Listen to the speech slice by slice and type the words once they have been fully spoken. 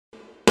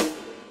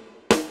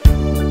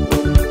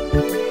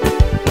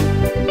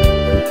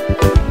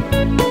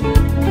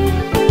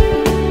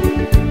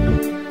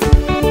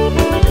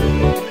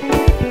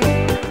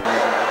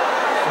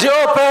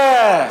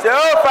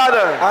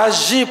Father,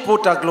 agis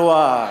pour ta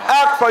gloire.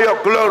 act for your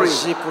glory.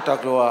 Agis pour ta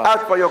gloire.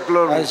 Act for your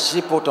glory.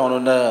 Agis pour ton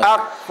honneur.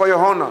 Act for your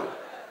honor.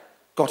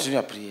 Continue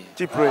à prier.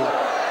 Keep praying.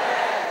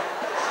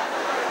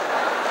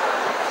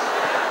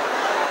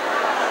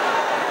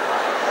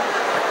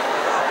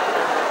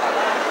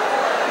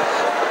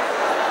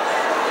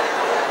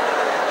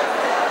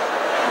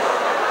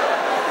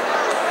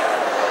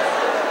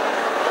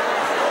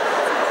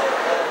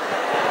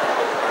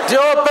 Dieu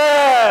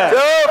Père,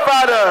 Oh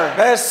Father,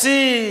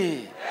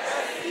 merci.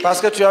 Parce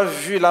que tu as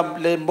vu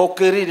les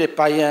moqueries des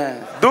païens.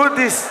 do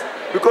this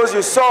because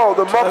you saw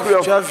the mockery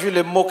Tu of. as vu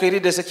les moqueries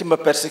de ceux qui me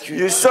persécutent.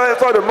 You saw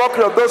the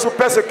mockery of those who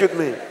persecute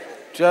me.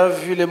 Tu as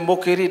vu les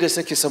moqueries de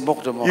ceux qui se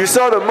moquent de moi. You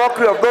saw the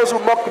mockery of those who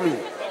mock me.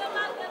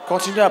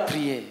 Continue à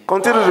prier.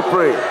 Continue to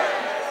pray.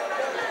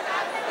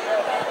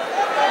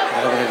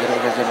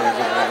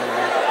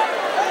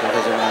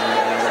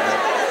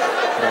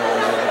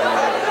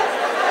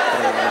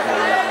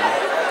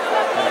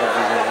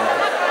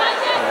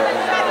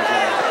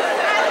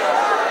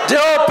 Dieu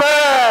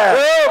Père,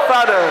 Oh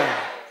Father,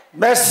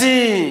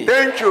 merci.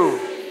 thank you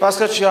Parce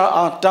que tu as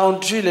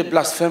entendu les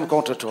blasphèmes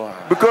contre toi.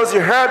 because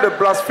you heard the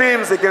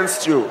blasphemies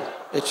against you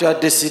Et tu as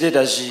décidé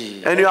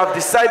d'agir. and you have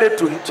decided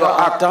Tu to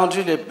as act.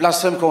 entendu les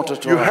blasphèmes contre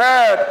You toi.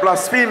 heard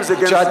blasphemies Tu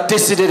as against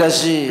décidé you.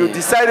 d'agir. You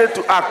decided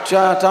to act. Tu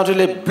as entendu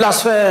les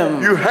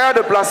blasphèmes. You heard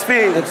the Les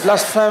blasphemies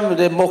blasphèmes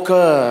des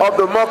moqueurs, of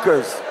the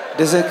mockers,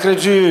 des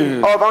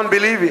incrédules. of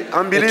unbelieving, Et tu as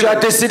unbelievers.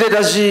 décidé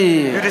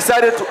d'agir You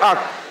decided to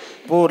act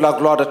pour la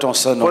gloire de ton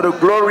Saint-Nom. for the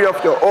glory of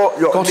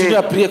your Continue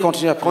à name. prier,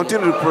 continue à prier.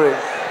 Continue to pray.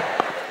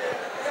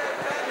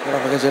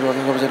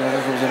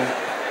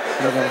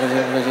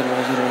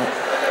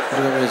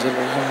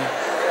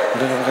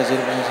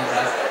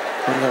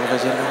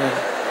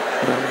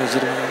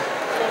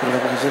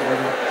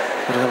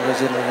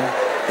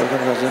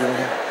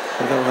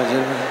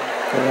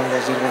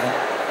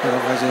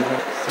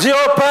 Dis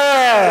au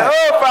Père,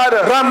 Oh Father,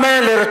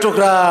 ramène les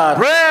rétrogrades.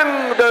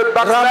 bring the Ramène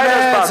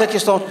backsliders ceux back. qui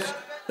sont...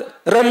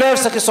 Relève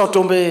ceux qui sont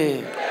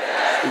tombés.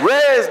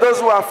 Raise those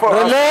who are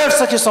fallen. Relève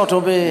ceux qui sont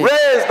tombés.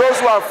 Raise those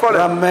who are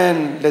fallen.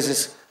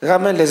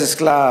 Ramène les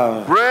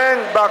esclaves. Bring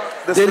back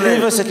the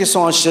Délivre slaves. ceux qui sont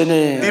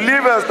enchaînés.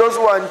 Deliver those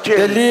who are in chains.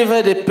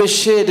 Délivre des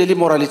péchés et de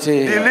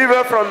l'immoralité.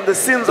 Deliver from the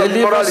sins of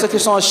Délivre ceux qui immorality.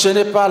 sont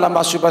enchaînés par la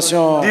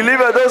masturbation.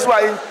 Deliver those who are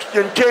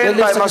in chains Délivre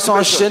by ceux qui sont masturbation.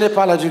 enchaînés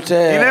par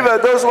l'adultère. Deliver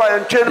those who are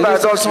in chains by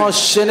Délivre ceux qui sont adultery.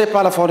 enchaînés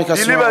par la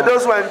fornication. Deliver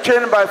those who are in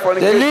chains by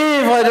fornication.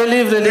 Délivre.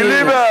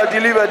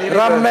 Deliver.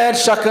 Ramène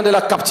chacun de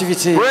la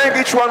captivité.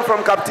 Bring each one from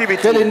Que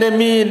captivity.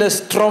 l'ennemi ne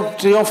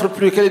triomphe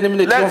plus. Que l'ennemi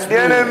ne triomphe Let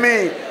the plus.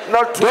 enemy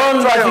not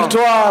Donne la triumph.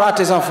 victoire à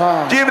tes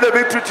enfants. Give the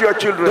victory to your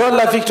children. Donne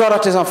la victoire à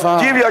tes enfants.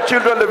 Give your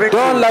children the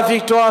victory. Donne la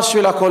victoire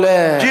sur la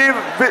colère. Give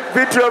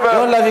victory Donne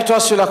over la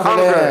victoire sur la hunger.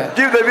 colère.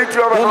 Give the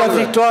victory over Donne la hunger.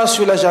 victoire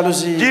sur la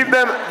jalousie. Give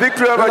them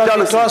victory Donne over la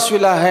jealousy. victoire sur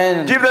la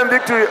haine. Give them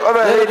victory over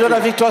Et donne la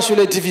hatred. victoire sur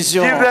les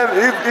divisions. Give them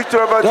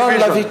victory over Donne la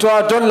division.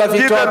 victoire, donne la Give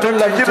victoire, them donne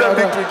la victory. Give victoire.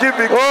 them victory. Give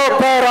victory. Oh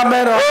Père,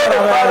 amène, Oh Father,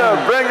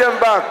 amène. bring them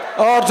back.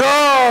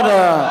 Ordonne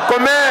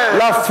Command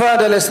la fin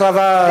de the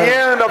l'esclavage.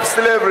 end of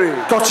slavery.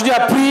 Continue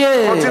à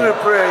prier. Continue to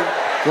pray.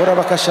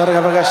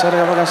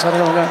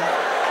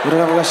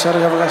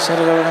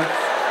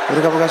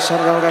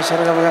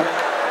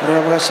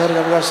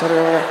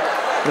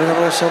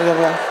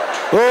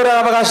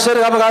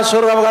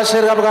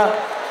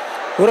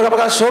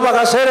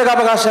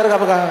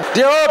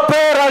 Dieu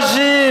Père,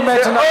 agis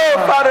maintenant. Oh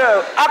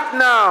Father, act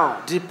now.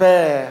 Dis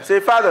Père,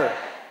 Say Father,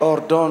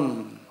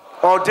 ordonne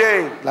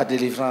ordain la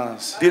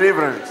délivrance.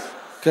 deliverance.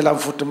 Que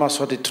l'envoûtement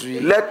soit détruit.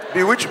 Let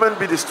bewitchment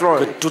be Que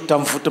destroyed. tout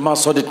envoûtement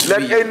soit Let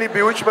détruit. any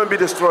bewitchment be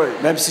destroyed.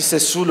 Même si c'est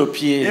sous le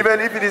pied. Even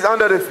if it is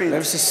under the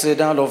Même feet. si c'est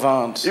dans le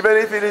ventre. Even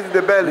if it is in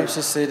the belly. Même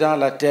si c'est dans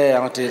la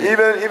terre enterrée.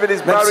 Even if it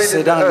is Même si buried c'est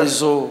in the dans earth.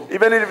 les eaux.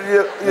 Even if it is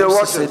in the Même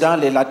si c'est waters. dans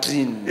les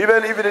latrines.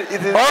 Even if it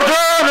is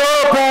Ordonne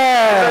au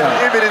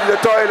Père if it is in the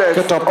que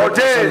toilet. ton peuple soit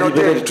Ordain,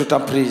 libéré de ordain. toute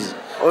emprise.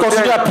 Ordain.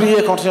 Continue à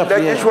prier, continue à Let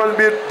prier. each one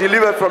be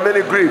delivered from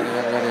any grief.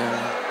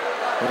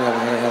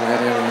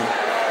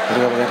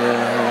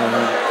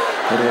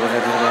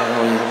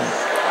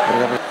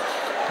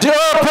 Dieu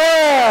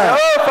Père,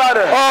 Oh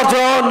Father,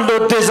 ordonne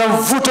le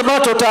désenvoûtement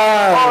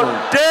total.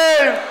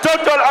 ordain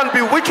total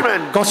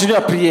unbewitchment. Continue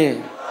à prier.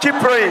 Keep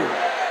praying.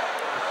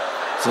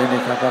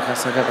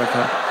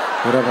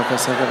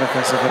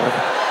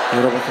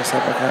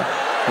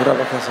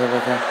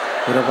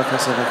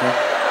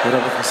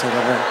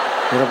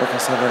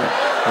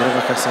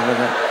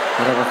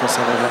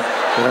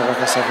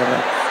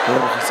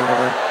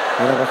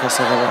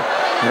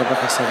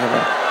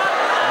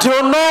 Dieu,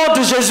 au nom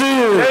de Jésus,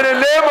 In the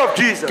name of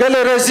Jesus, que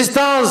les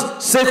résistances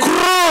s'écroulent.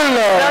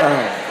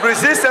 let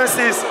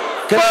resistances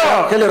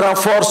fall. Que les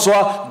renforts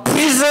soient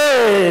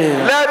brisés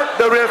Let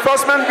the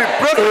reinforcement be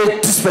broken et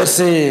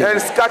dispersés. and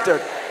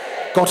scattered.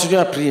 Continue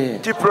à prier.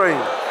 Keep praying.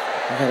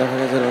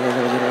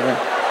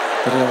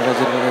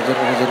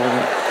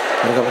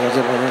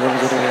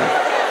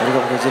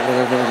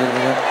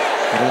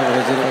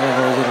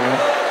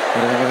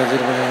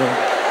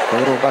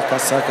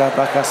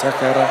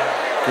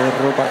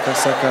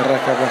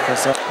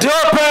 Dieu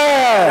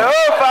Père,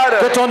 Oh, Father,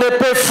 que ton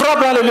épée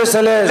frappe dans les lieux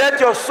célestes. let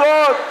your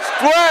sword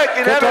strike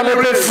in Que ton heavenly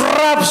épée realms.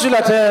 frappe sur la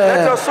Let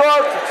terre. your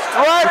sword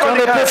strike Que on ton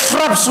the épée earth.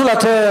 frappe sur la Let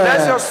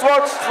terre. your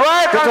sword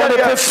strike Que on ton the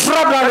épée earth.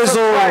 frappe dans les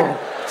eaux.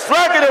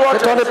 Strike in the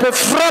Que ton waters. épée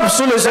frappe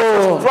sur les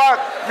eaux. Strike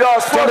your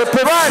Que ton sword épée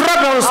strike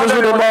frappe dans le under séjour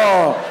the des waters.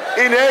 morts.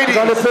 In Que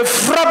ton Hades. épée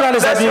frappe dans les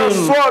Let your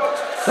abîmes. sword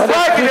Que ton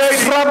strike in épée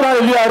Hades. frappe dans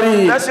les lieux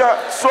arides. Let your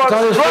sword Que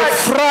ton épée strike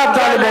frappe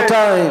dans les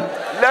montagnes.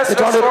 Let Que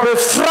ton your sword épée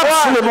frappe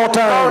sur les strike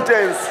montagnes.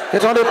 mountains. Que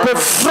ton épée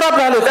frappe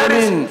dans les Let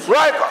collines. it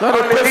strike Que ton on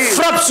the épée hills.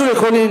 frappe sur les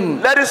collines.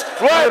 Let it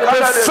strike Que ton épée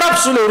under the frappe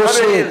sur les on the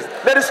rochers. hills.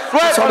 Let it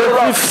strike Que ton on the épée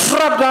rocks.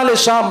 frappe dans les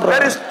chambres.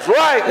 Let it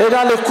strike Et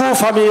dans les cours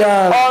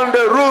familiales. on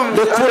the rooms.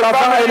 Le and cours the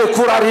avant et le families.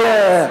 cours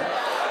arrière.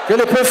 Que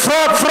l'épée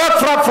frappe, frappe,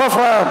 frappe, frappe,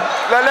 frappe.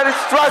 Let it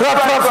strike, Frappe,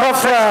 strike, frappe,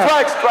 strike, frappe,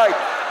 strike,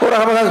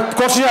 strike.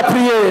 Continue à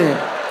prier.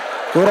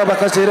 Ora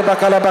bakazere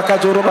bakala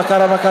bakajoro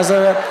bakara bakaza.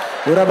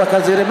 Ora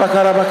bakazere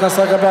bakara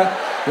bakasaka.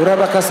 Ora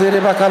bakasere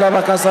bakala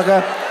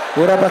bakasaka.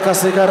 Ora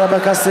bakaseka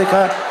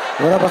rabakaseka.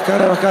 Ora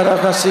bakara bakara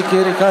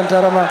bakashikiri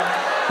kantarama.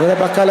 Ora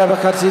bakala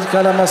bakatir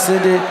kala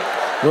masede.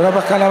 Ora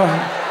bakala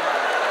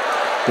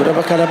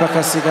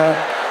bakasika.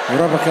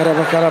 Ora bakara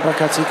bakala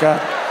bakatika.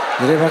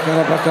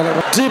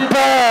 Dis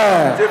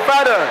Père, Say,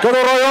 Father, que le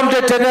royaume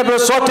des ténèbres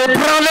soit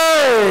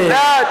ébranlé.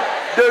 that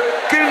the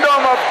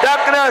kingdom of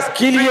darkness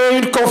Qu'il y ait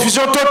une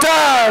confusion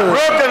totale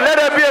broken. Let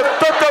there be a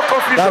total dans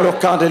confusion le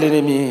camp de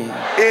l'ennemi.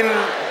 in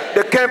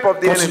the camp of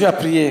the Continue enemy. à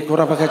prier.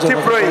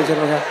 Keep praying.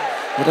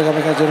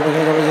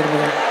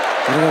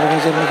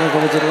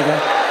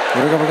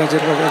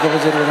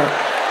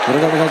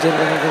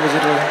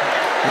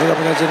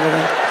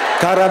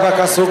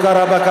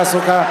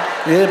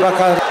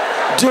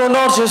 Dis au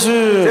nom de Jésus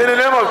In the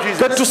name of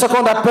Jesus. que tout ce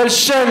qu'on appelle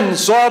chaîne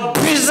soit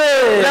brisé.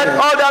 Let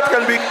all that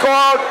can be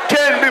called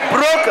can be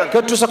broken. Que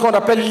tout ce qu'on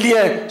appelle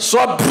lien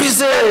soit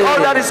brisé.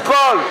 All that is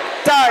called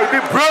tie be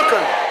broken.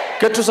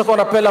 Que tout ce qu'on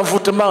appelle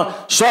envoûtement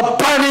soit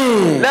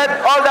banni. Let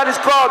all that is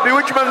called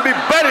bewitchment be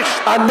banished.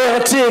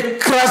 Anéanti,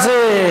 écrasé.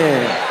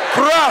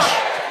 Crush.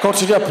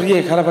 Continue à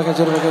prier.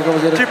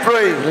 Keep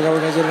praying.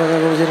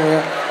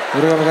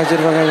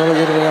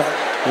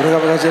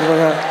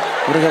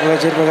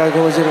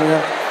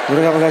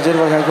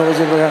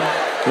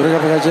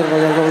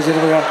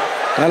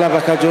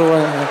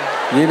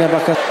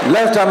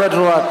 Lève ta main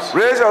droite.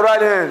 Raise your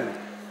right hand.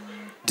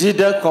 Dis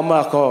d'un commun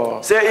accord.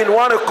 Say in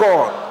one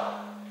accord.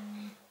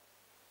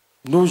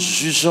 Nous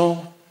jugeons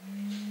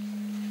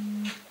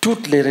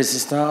toutes les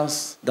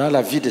résistances dans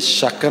la vie de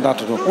chacun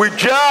d'entre nous. We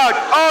judge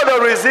all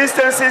the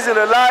resistances in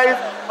the life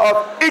of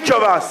each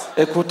of us.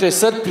 Écoutez,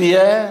 cette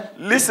prière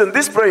Listen,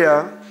 this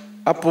prayer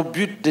a pour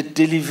but de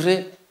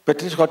délivrer,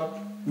 peut-être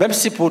même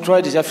si pour toi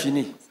est déjà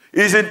fini.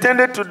 is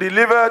intended to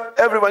deliver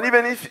everyone,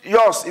 even if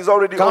yours is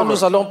already Quand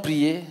nous over. allons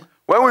prier,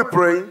 When we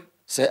pray,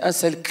 c'est un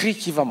seul cri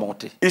qui va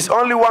monter it's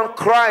only one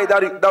cry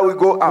that will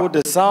go pour up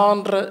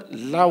descendre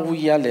là où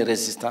il y a les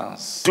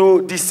résistances.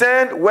 to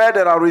descend where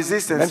there are Même si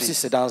resistances,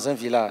 c'est dans un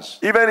village,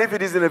 even if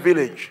it is in a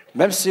village,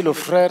 même si le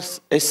frère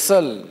est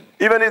seul,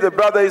 even if the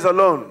brother is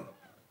alone,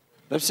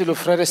 même si le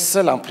frère est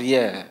seul en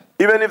prière,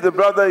 even if the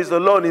brother is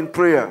alone in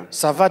prayer,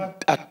 ça va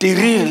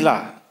atterrir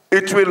là,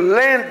 it will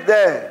land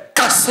there,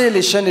 casser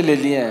les chaînes et les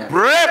liens.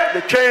 break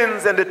the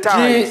chains and the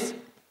ties. Dis,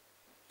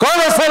 comme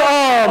un seul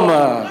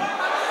homme,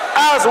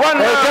 As one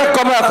et d'un man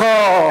commun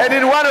accord, and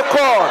in one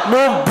accord,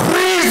 nous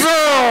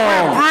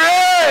brisons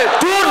break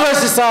toute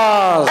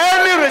résistance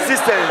any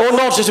resistance au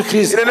nom de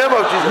Jésus-Christ. in the name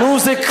of Jesus.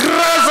 Nous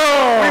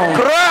écrasons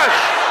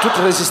Crush toute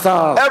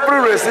résistance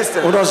every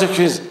resistance au nom de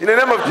Jésus-Christ. in the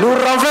name of Jesus. Nous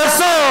We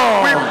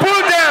renversons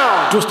pull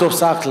down tout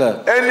obstacle.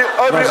 every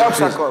Jésus-Christ.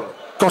 obstacle.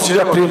 Continue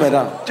à prier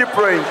maintenant. Keep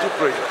praying, keep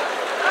praying.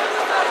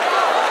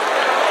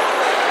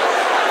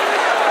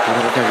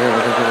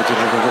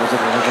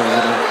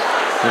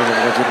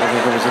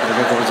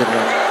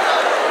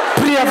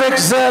 Prie avec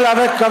zèle,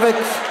 avec.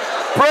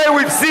 Pray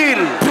with zeal.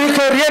 Prie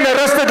que rien ne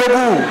reste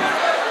debout.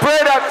 Pray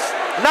that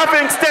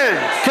nothing stands.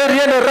 Que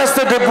rien ne reste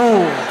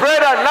debout. Pray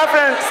that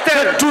nothing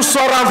stands. Tout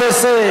soit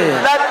renversé.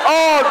 Let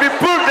all be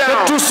pulled Que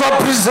down. tout soit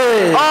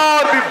brisé.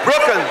 All be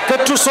broken.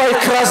 Que tout soit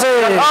écrasé.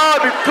 All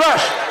be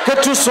crushed. Que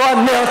tout soit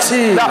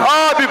anéanti. That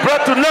all be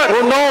brought to naught.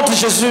 Au nom de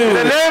Jésus. In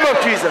the name of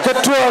Jesus. Que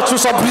tout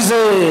soit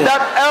brisé.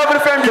 That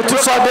everything be Que tout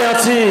soit broken.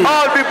 anéanti.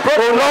 All be Au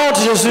broken. nom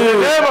de Jésus. In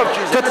the name of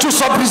Jesus. Que tout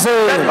soit brisé.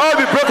 All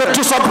be broken. Que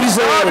tout soit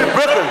brisé. All be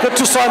broken. Que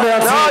tout soit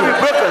anéanti. All be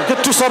broken. Que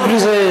tout soit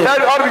brisé.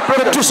 Let all be Que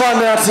broken. tout soit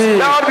anéanti.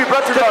 Let all be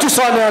brought to Que tout naught.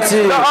 soit anéanti.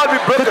 Let all be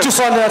broken. Que tout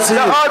soit anéanti.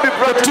 Let all be Que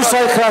broken. tout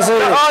soit écrasé.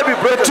 Let all be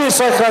broken. Que tout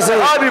soit écrasé.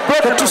 Let all be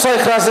broken. Que tout soit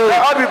écrasé.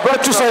 Let all be Que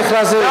broken. tout soit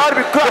écrasé. Let all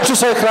be crushed. Que tout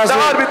soit écrasé.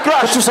 Let all be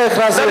crushed. Que tout soit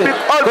écrasé. Let it be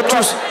all Que tout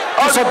crushed.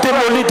 tout soit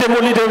démoli,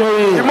 démoli,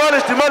 démoli.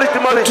 Demolish, demolish, Que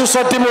demolish. tout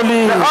soit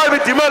démoli. Let all be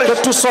Que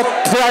demolished. tout soit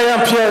taillé en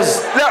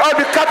pièces. Let all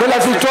be cut. Que la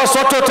victoire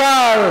soit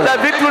totale. That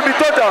victory will be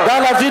total.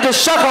 Dans la vie de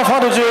chaque enfant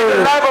de Dieu.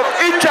 The life of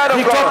each child of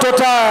Victoire God.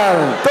 totale.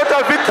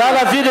 Total victory. Dans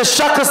la vie de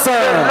chaque The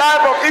saint.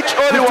 life of each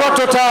holy Victoire one.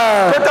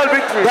 totale. Total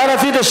victory. Dans la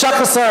vie de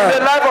chaque saint.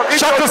 The life of each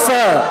Chaque holy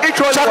saint. one. Each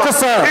holy Chaque one.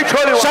 saint. Each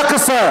holy one. Chaque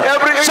saint.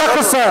 Every Chaque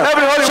holy saint. one.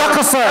 Every holy Chaque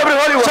one. saint. Every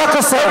holy one.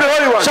 Chaque saint. Every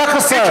holy one. Chaque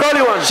saint. Each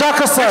holy one.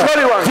 Chaque saint. Each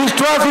holy one.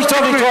 Victoire,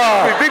 victoire, victoire.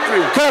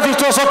 Victory. Que la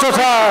victoire soit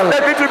totale.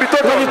 Let victory be Que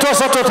la total. victoire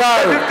soit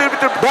totale.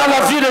 Dans la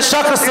vie de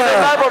chaque saint.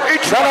 life of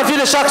each Dans la vie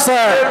de chaque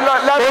saint.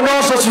 Au nom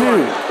de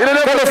Jésus.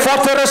 Que les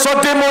forteresses soient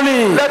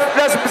démolies.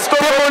 Let's stop.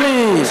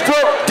 Démolies.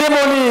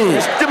 Démolies.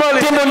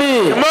 Demolish.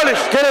 Démolies.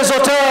 Demolish. Que les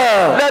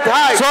auteurs Let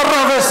high. soient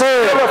renversés.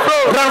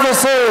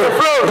 Renversés.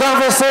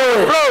 Renversés.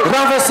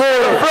 Renversés.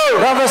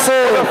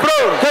 Renversés.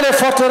 Que les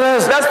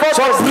forteresses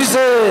soient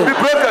brisées. Be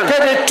broken. Que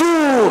les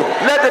tours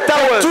Let the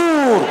towers.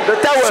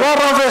 The towers. soient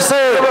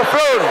renversées.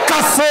 Overthrown.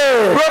 Cassées.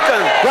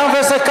 Broken.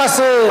 Renversées,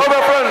 cassées.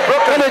 Overthrown. Que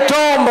Broken. les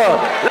tombes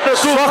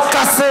soient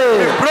cassées.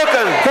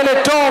 Broken. Que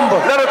les tombes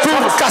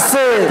soient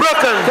cassées.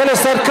 Broken. Que les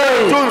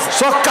cercueils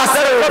soient Let the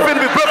cassés. coffin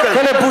be broken.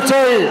 Que les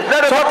bouteilles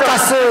Let the soient bottle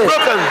cassées.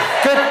 broken.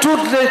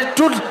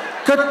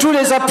 Que tous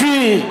les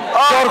appuis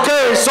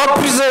d'orgueil soient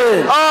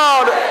brisés.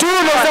 All the,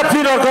 Tous les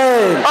appuis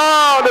d'orgueil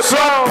all the soient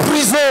ground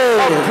brisés.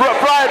 of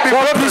pride be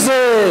Soient broken.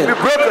 brisés. Be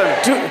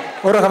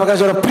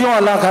broken. Prions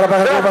Allah.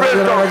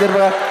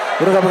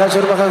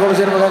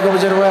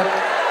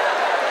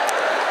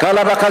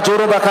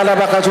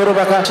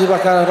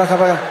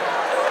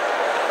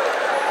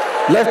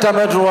 Lève ta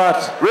main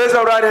droite. Raise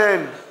our right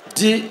hand.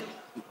 Dis,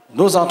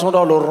 nous entrons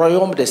dans le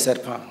royaume des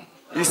serpents.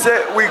 He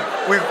said, we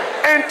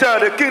enter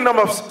the kingdom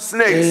of Et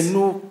snakes.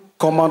 nous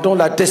commandons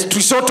la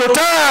destruction And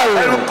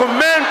totale we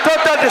command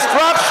total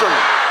destruction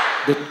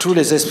de tous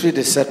les esprits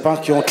de serpents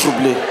qui ont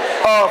troublé,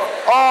 of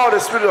all the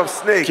spirit of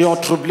snakes qui ont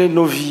troublé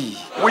nos vies,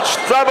 which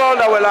troubled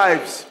our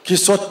lives. qui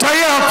sont taillés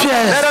en Let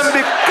pièces. them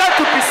be cut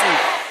to pieces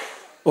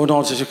Au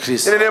nom de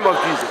Jésus-Christ, in the name of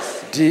Jesus.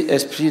 dis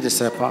esprit de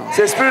serpent,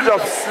 Say, spirit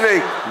of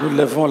snake, nous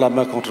levons la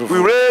main contre we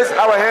vous. raise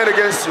our hand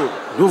against you.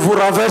 Nous vous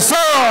renversons,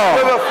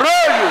 We overthrow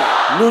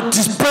you. nous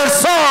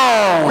dispersons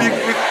We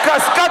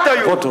scatter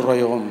you. votre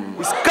royaume.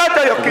 We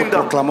scatter your Nous kingdom.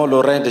 proclamons le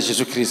règne de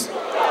Jésus-Christ.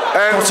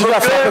 And we Continue à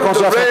frapper, proclaim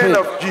continue à the reign frapper.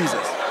 of Jesus.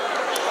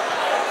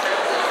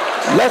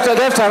 Lève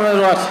ta main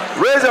droite.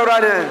 Raise your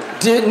right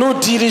hand. Nous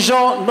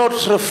dirigeons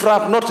notre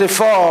frappe, notre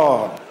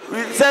effort We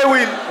say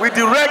we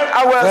direct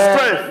our vers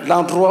strength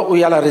l'endroit où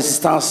il y a la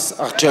résistance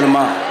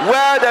actuellement.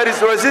 where there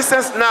is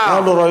resistance Dans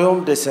now. le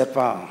royaume des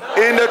serpents.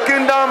 In the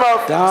kingdom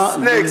of Dans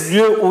le snakes.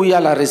 lieu où il y a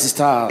la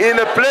résistance. In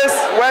a place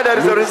where there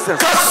is a resistance.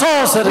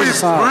 Cassons cette We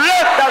résistance.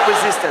 break that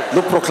resistance.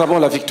 Nous proclamons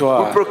la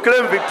victoire. We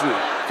proclaim victory.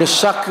 Que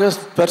chaque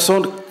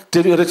personne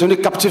retenue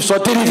captive soit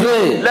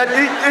délivrée. Let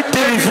each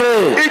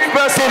Délivrée. each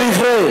person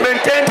Délivrée.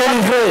 maintain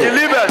Délivrée.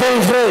 delivered.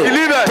 Délivrée.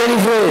 Delivered.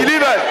 Délivrée.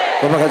 Delivered.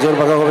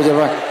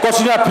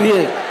 Continue à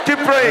prier. Keep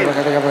praying.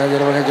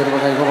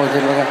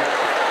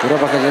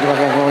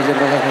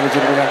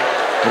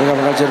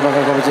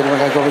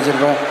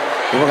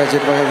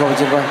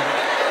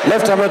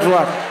 Lève ta main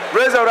droite.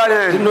 Raise our right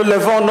hand. Nous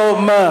levons nos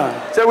mains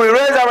So we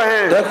raise our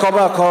hand d'un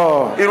commun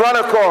accord in one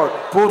accord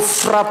pour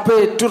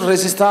frapper toute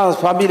résistance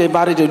parmi les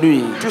maris de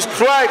nuit. to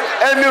strike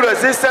any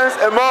resistance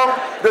among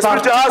the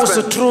Partout spiritual où se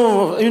husbands.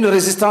 trouve une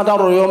résistance dans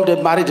le royaume des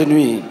maris de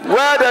nuit. Where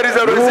there is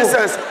a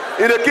resistance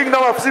in the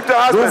kingdom of spiritual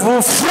Nous husbands.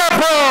 vous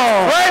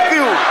frappons. Break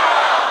you.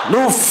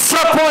 Nous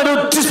frappons et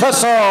nous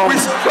dispersons. We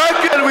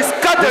strike you and we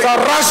scatter Nous you.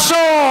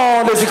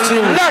 arrachons les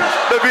victimes.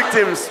 Lash the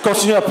victims.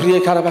 Continue à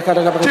prier.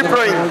 Keep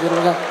praying.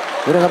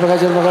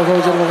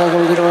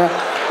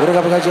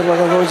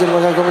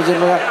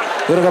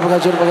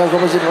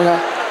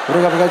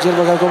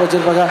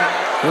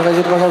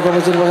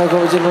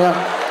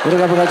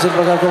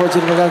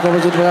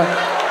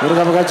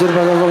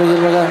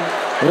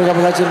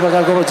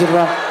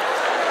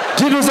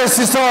 Dis nous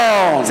insistons.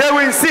 Say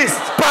we insist.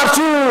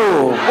 Partout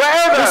où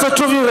Wherever se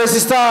trouve une there is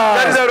résistance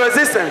a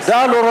resistance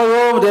dans le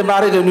royaume des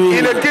maris de nuit,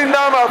 in the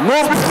kingdom of nous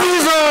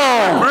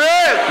brisons,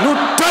 bread, nous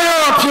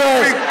taillons en we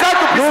pièces, cut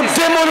to nous pieces.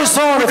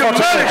 démolissons les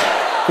forteresses.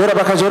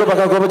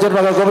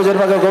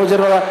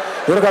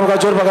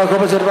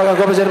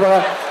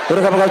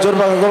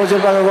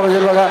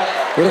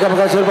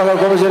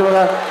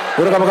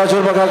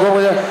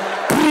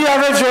 Prie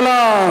avec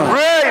violence.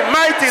 Pray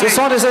Ce mightily.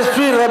 sont des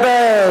esprits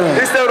rebelles.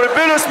 It's the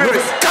rebellious spirit.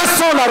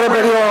 Cassons la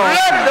rébellion.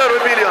 Break the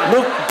rebellion.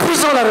 Nous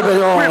brisons la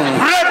rébellion. We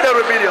break the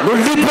rebellion. Nous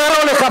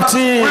libérons les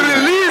captifs. We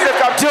release the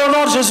captive. Dis au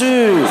nom de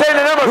Jésus. Say in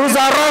the name of Nous Jesus.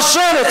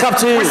 arrachons les We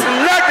captifs.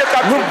 snatch the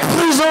Nous captive.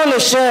 brisons les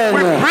chaînes.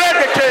 We break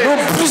the Nous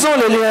chains. brisons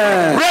les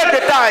liens. Break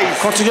the ties.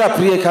 Continue à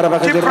prier.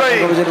 Keep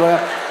praying.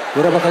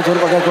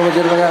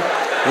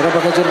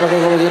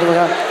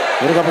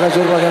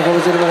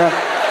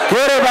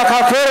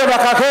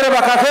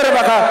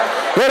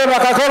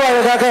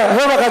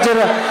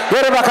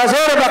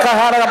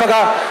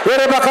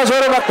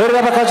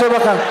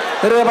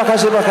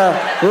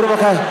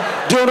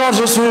 Dis au nom de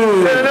Jésus.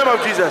 In the name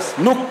of Jesus.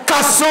 Nous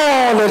cassons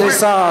les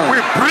descends. We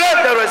break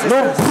the resistance.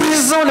 Nous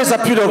brisons les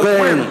appuis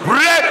d'orgueil. We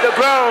break the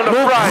ground of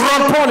Nous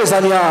pride. rompons les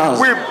alliances.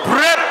 We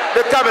break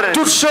the covenant.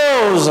 Toute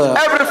chose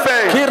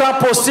Everything qui rend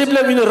possible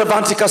une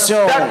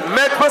revendication that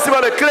make possible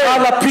a par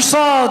claim la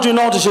puissance du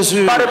nom de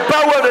Jésus, by the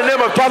power of the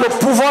name of par le Jesus.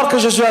 pouvoir que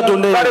Jésus a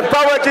donné. By the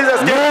power Jesus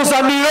gave. Nous We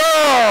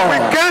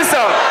annulons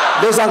cancel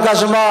les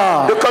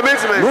engagements. the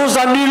commitment. Nous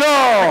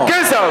annulons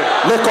Cancel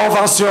les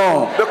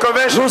conventions. the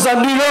convention. Nous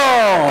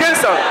annulons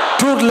Cancel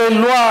toutes les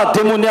lois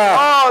démoniaques,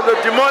 all the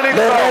demonic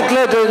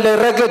laws, les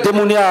règles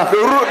démoniaques,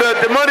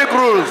 the demonic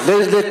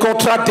rules, les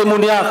contrats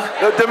démoniaques.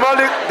 the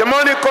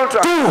demonic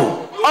contract.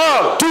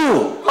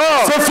 Tout,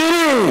 c'est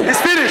fini. It's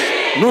finished.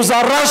 Nous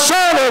arrachons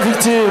les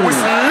victimes. We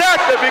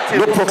select the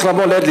Nous victim.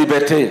 proclamons leur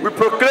liberté. We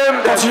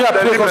proclaim Continue à the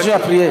prier, continue à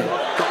liberty. prier.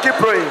 Keep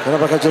praying.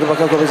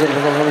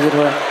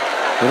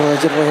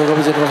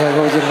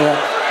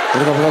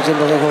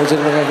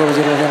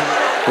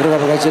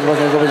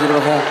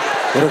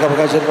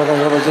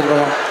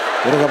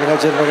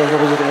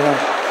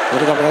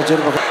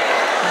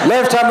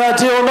 Lève ta main,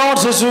 dis au nom de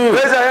Jésus.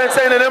 Raise your hand,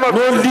 say in the name of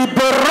Nous Jesus.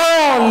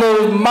 libérons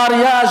le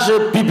mariage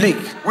biblique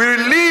We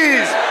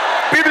release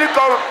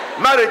biblical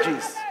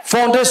marriages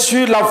fondé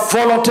sur la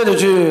volonté de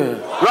Dieu,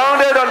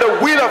 grounded on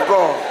the will of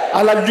God,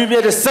 à la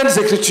lumière des Saintes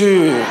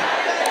Écritures.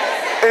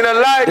 in the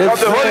light Des of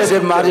the Holy vrais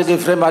Spirit. mariages, des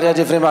vrais mariages,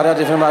 des vrais mariages,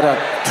 des vrais mariages.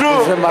 True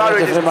Des vrais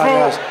mariages, des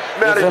marriages,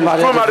 vrais mariages. Des vrais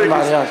mariages, true des vrais marriages,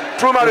 mariages.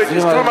 true marriages, Des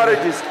vrais true mariages.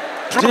 marriages,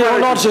 true Dis au nom de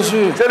marriages.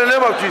 Jésus. Say in the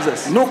name of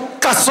Jesus. Nous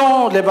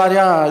cassons les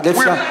mariages, les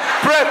We fiançailles.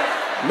 break,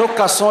 Nous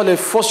cassons les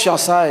fausses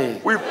fiançailles.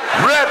 we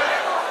break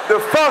the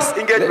false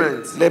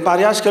engagements, Les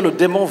mariages que le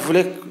démon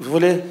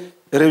voulait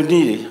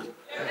réunir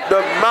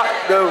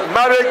the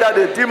marriage that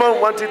the demon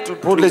wanted to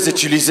pour les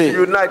utiliser.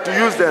 unite, to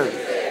use them.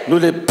 Nous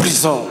les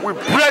brisons. We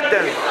break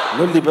them.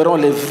 Nous libérons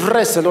les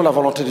vrais selon la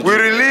volonté de We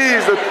Dieu.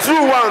 release the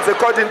true ones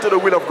according to the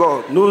will of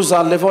God. Nous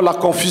enlevons la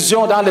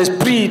confusion dans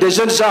l'esprit des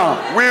jeunes gens.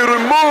 We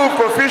remove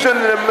confusion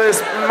in the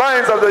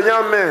minds of the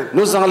young men.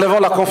 Nous enlevons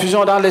la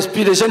confusion dans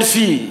l'esprit des jeunes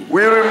filles.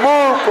 We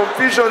remove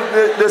confusion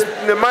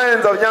in the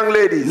minds of young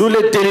ladies. Nous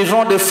les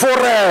délivrons des faux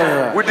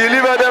rêves We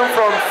deliver them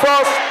from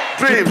false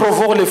qui dreams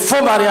provoquent les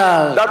faux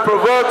mariages that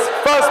provokes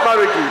false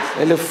marriages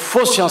et les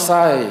fausses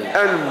fiançailles.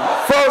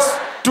 and false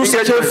Tout ce qui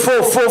est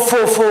engagements.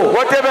 faux.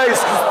 Whatever is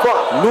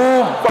false,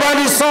 Nous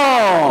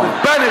bannissons.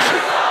 banish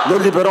it. Nous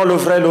libérons le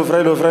vrai.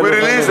 We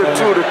release the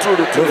true, the true,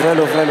 the true,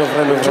 Le vrai.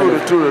 the true,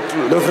 the true, the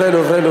true, Le vrai.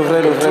 the true,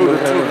 the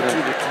true, the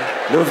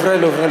true, Le vrai.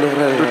 the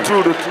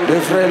true, the true, Les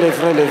vrais.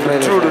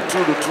 the true, the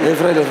true, the true, Les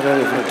vrais.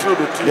 the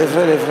true, the true, Les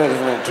vrais.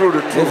 the true,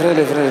 the true, Les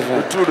vrais.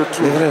 the true, the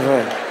true,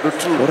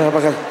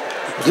 the true.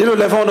 Dis, nous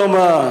levons nos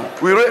mains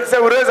We raise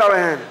our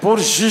hand pour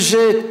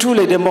juger tous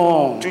les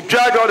démons to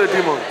judge all the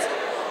demons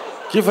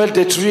qui veulent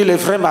détruire les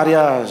vrais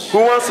mariages. who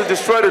wants to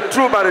destroy the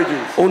true marriages.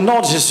 Au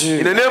nom de In Jésus,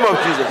 the name of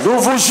Jesus. nous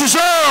vous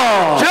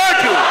jugeons.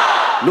 Judge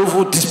you. Nous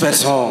vous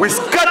dispersons. We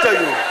scatter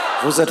you.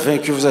 Vous êtes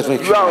vaincus.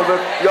 You are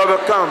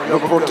overcome. Nous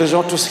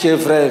protégeons tout ce qui est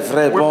vrai,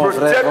 We bon,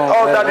 protect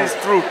all that is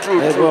true, true,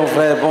 vrai true. bon,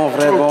 vrai bon,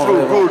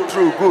 True, good,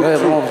 true, good, vrai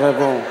true. bon, vrai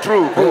bon,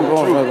 True, vrai good,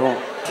 bon, true. vrai bon.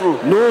 True.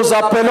 Nous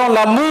appelons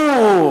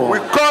l'amour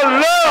We call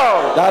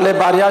love dans les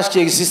mariages qui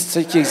existent.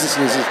 in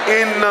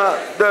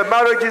the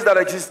marriages that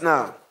exist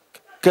now.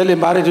 Que les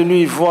maris de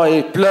nuit voient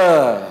et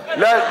pleurent.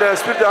 Let the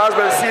spiritual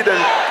husband see them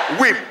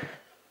weep.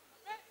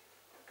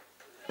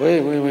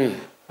 Oui.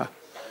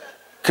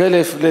 Que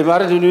les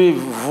maris de nuit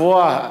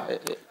voient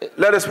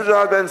Let the spiritual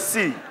husband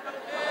see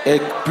et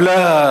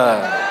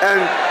pleurent.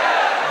 and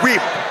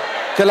weep.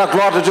 Que la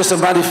gloire de Dieu se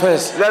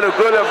manifeste. Let the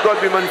glory of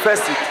God be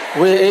manifested.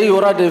 Oui, et il y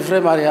aura de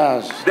vrais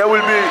mariages. There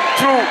will be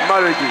true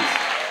marriages.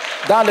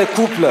 Dans les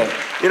couples,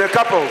 In the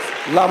couples,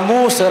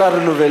 l'amour sera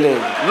renouvelé.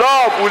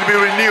 love will be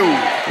renewed.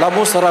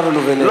 L'amour sera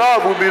renouvelé.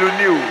 Love will be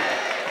renewed.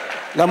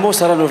 L'amour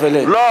sera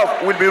renouvelé.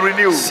 Love will be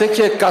renewed. Ce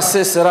qui est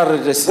cassé sera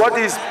redressé, What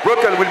is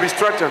broken will be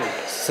strengthened.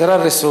 sera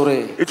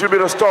restauré It will be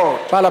restored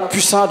par la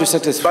puissance du by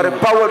Saint-Esprit. the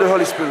power of the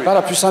Holy Spirit. Par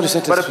la puissance du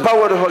By the Saint-Esprit.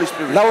 power of the Holy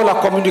Spirit. Là où la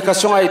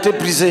communication a été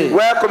brisée,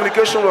 Where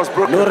communication was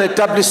nous broken,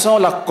 rétablissons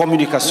la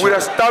communication. we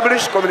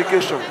establish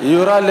communication. Il y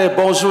aura les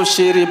bonjour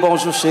chérie,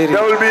 bonjour chérie.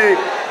 There will be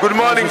good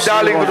morning, Bonjour,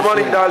 darling, chérie, good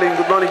morning, bonjour. darling,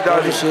 good morning,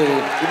 darling. Bonjour,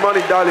 chérie. Good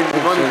morning, darling,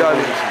 good morning,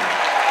 darling.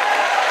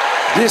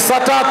 Dis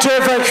Satan, tu es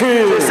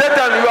vaincu.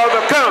 Satan, you are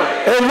overcome.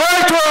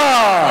 Éloigne-toi.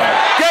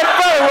 Get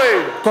far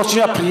away.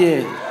 Continue à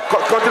prier.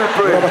 Continue to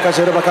pray.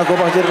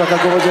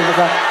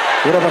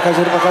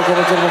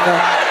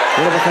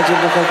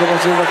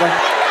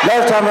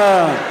 Lève ta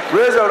main.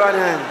 Raise your right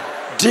hand.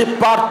 Dis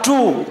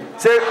partout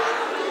Say,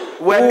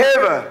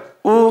 wherever,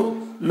 où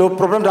le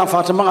problème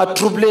d'enfantement a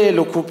troublé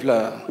le couple,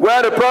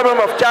 where the problem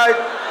of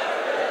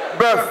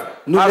childbirth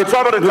nous has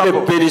troubled the les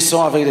couple,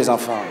 bénissons avec les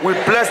enfants. we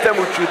bless them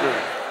with children.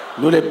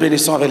 Nous les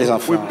bénissons avec les We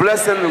enfants.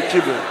 bless them with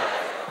children.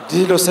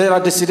 Dis, le Seigneur a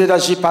décidé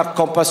d'agir par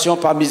compassion,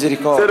 par Say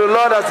miséricorde, the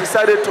Lord has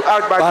decided to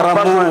act by par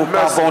compassion amour, and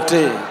par mercy,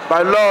 bonté,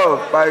 by love,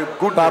 by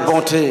par goodness,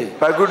 bonté.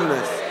 by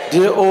goodness.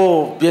 Dis,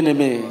 oh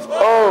bien-aimé,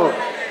 Oh,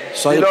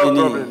 soyez beloved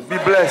bénis. brethren, be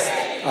blessed.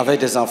 avec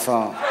des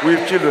enfants, with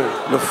children.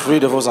 le fruit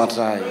de vos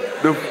entrailles.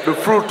 The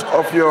fruit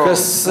of your Que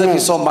ceux qui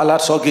sont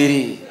malades soient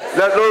guéris,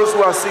 let those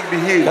who are sick be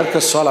healed. quelle que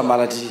soit la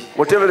maladie.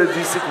 Whatever the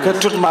Que sickness.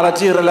 toute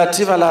maladie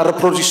relative à la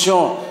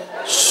reproduction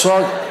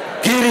soit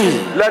guérie.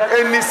 Let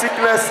any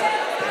sickness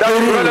that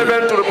is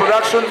relevant to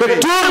reproduction Que be.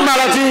 toute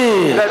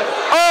maladie Let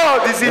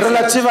all diseases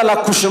relative à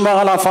l'accouchement,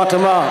 à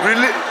l'enfantement,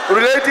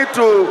 related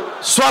to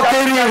sois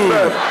guéri.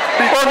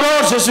 Au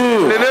nom de Jésus.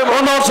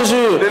 Au nom de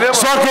Jésus.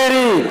 Sois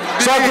guéri.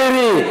 Sois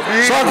guéri.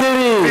 Sois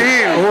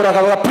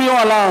guéri. Prions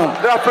en langue.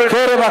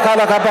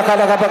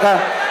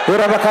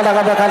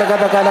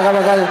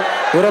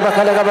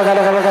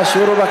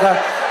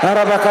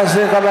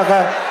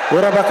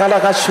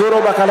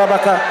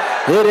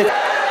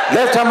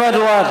 Lève ta main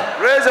droite.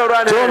 raise your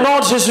right Au hand. nom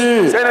de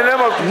Jésus, Say in the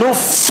name of Jesus. nous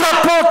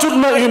frappons toute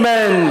main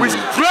humaine We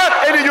strike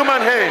any human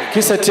hand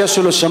qui se tient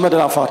sur le chemin de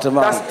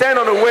l'enfantement that stand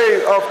on the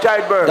way of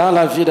childbirth dans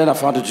la vie d'un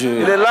enfant de in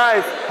Dieu. the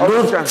life of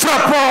Nous the child.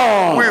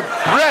 frappons, We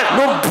break,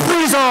 nous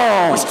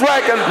brisons,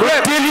 strike and nous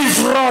break.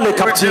 délivrons les We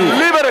captifs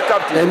deliver the et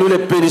captive nous les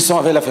bénissons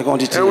avec la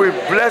fécondité. and we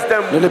bless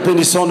them Nous les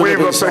bénissons, nous les with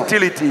bénissons.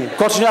 fertility.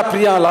 Continuez à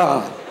prier en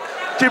langue.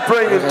 Keep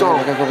praying in tongues.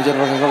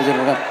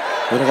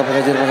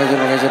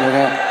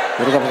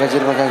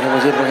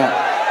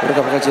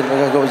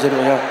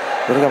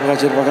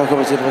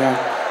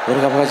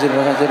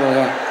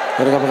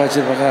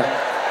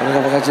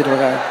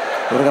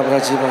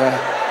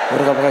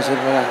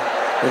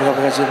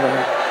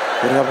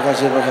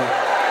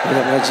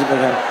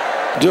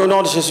 Dis au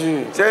nom de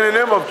Jésus, Say in the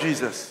name of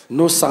Jesus.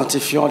 nous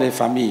sanctifions les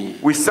familles.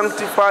 We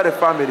sanctify the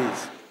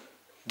families.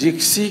 Dis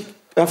si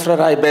un frère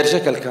a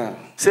hébergé quelqu'un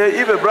Say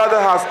if a brother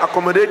has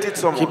accommodated qui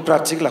someone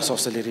pratique la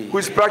sorcellerie, who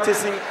is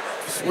practicing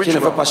qui ne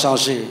veut witchcraft pas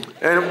changer,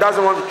 and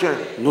doesn't want to change,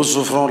 nous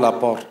ouvrons la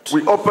porte.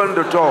 we open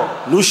the door.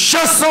 Nous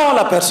chassons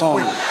la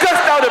personne.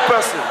 Cast out the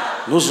person.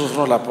 Nous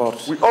ouvrons la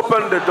porte. We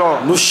open the door.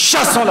 Nous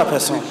chassons la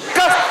personne.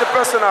 Cast the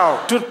person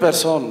out. Toute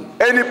personne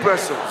Any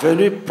person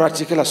venue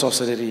pratiquer la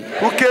sorcellerie,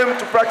 who came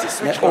to practice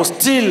mais witchcraft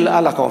hostile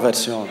à la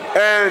conversion,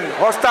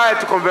 and hostile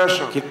to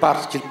conversion, qu'il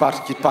parte, qu'il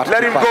parte, qu'il parte. let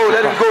qu'il him parte, go, qu'il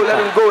let him parte, go, let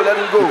him go, let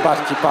him go. qu'il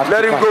parte, qu'il parte, Let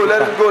him qu'il go, parte,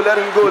 let him go, let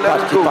him go, let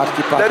him go.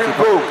 Let him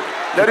go.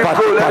 Let him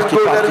go, let him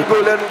go, let him go,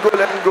 let him go,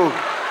 let him go.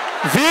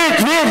 Vite,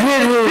 vite,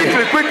 vite, vite.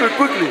 Quickly, quickly,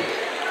 quickly.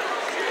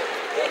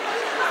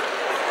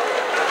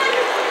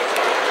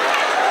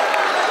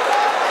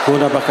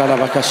 Ora bakala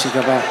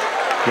bakashikaba.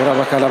 Ora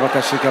bakala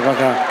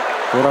bakashikabaga.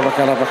 Ora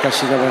bakala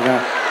bakashigabaga.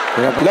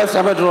 Lève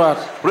ta main droite.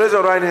 Raise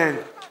your right hand.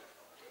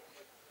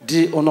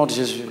 Dis au nom de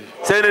Jésus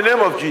Say in the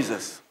name of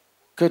Jesus.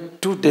 que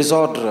tout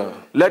désordre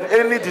Let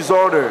any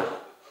disorder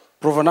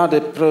provenant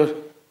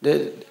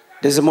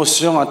des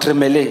émotions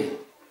entremêlées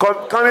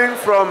coming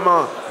from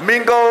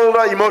mingled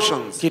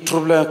emotions qui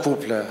troublent un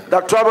couple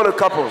that trouble the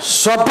couple,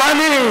 soit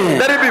banni.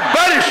 let it be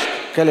banished.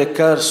 Que les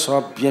cœurs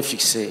soient bien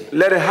fixés.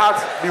 Let the heart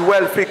be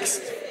well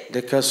fixed.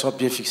 Les cœurs soient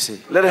bien fixés.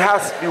 Let the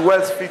heart be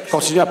well fixed.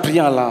 Continue à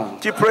prier en langue.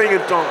 Keep praying in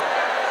tongues.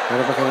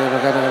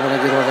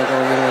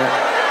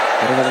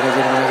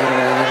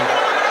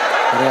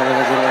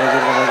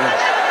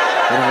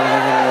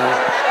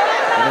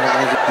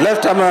 Lève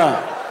ta main.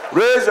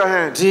 Raise your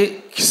hand. Dis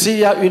s'il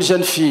y a une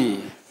jeune fille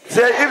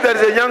Say if there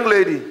is a young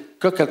lady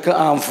que quelqu'un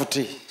a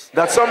envoûtée,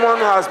 that someone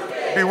has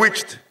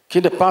bewitched,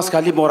 qui ne pense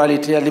qu'à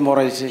l'immoralité,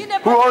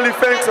 who only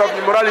thinks of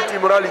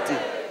immorality,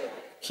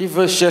 qui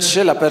veut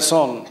chercher la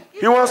personne,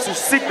 he wants to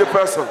seek the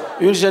person,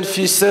 une jeune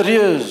fille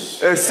sérieuse,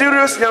 a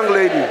serious young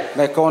lady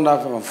mais qu'on a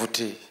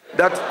envoûtée,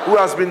 who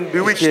has been qui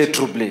bewitched. est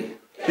troublée.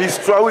 He's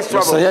Le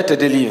troubled. Seigneur te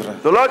délivre.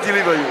 The Lord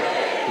deliver you.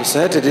 Le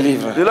Seigneur te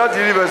délivre. The Lord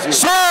delivers you.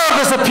 Sors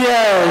de ce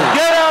piège.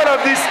 Get out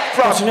of this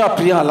trap. Continue à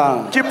prier en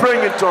langue. Keep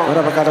praying in tongues.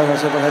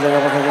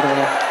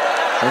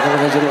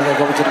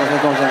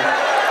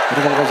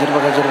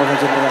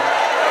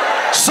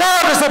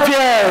 Sors de ce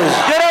piège.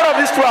 Get out of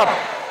this trap.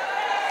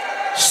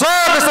 Sors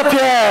de ce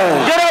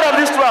piège. Get out of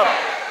this trap.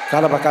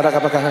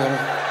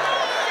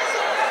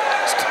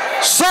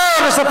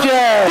 Sors de ce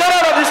piège. Get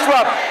out of this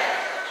trap.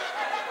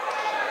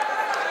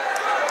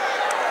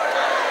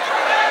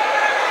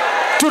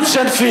 Toute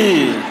jeune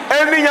fille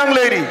Any young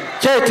lady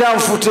qui a été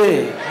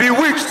envoûtée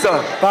bewitched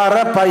par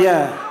un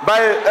païen, by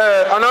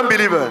an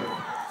unbeliever,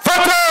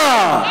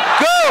 va-t'en.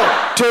 go.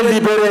 Tu es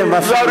libérée, ma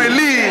You are fille.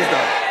 released.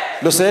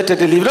 Le Seigneur te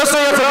délivre. Le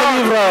Seigneur te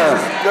délivre.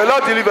 The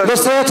Lord delivers Le you.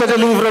 Seigneur te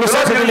délivre. Le The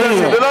Seigneur Lord te delivers you.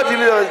 délivre. The Lord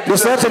delivers Le you.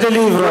 Seigneur te The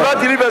délivre.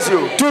 Lord delivers you.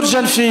 Toute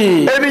jeune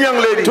fille, Any young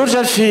lady toute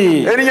jeune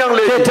fille Any young qui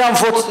a lady été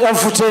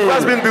envoûtée who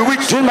has been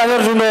bewitched, d'une manière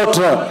ou d'une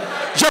autre,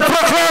 je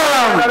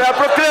proclame that I que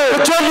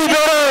proclaim, tu es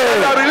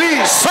libéré. that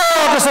release.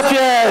 Sors de ce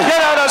piège. Get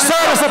out of this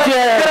Sors de ce trap.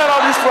 piège. Get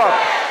out of this trap.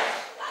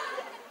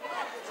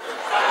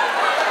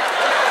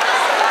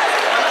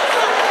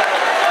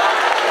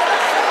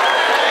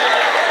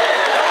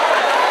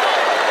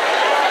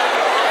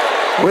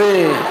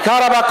 Oui.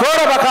 Karabaka,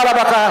 karabaka,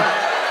 karabaka.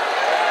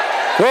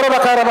 Karabaka,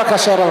 karabaka,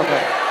 karabaka.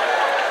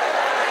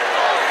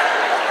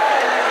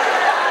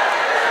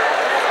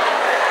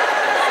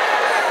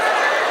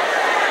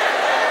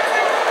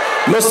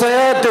 Le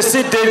Seigneur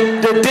décide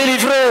de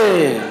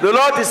délivrer. The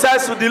Lord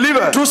decides to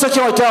deliver. Tous ceux qui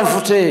ont été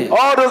envoûtés.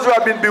 All those who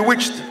have been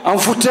bewitched.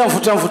 Envoûtés.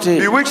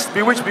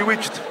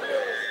 Bewitched.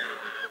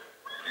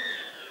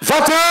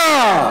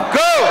 Va-t'en. Go.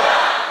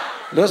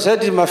 Le Seigneur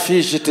dit, ma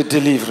fille, je te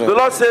délivre. The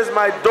Lord says,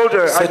 my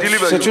daughter, I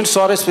deliver you. C'est une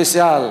soirée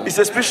spéciale. It's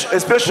a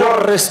special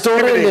pour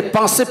restaurer les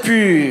pensées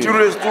pures. To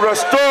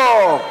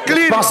restore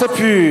les pensées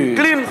pures.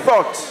 Clean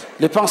thoughts.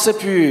 Les pensées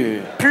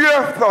pures.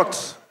 Pure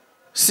thoughts.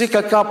 Si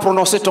quelqu'un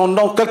prononçait ton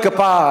nom quelque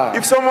part,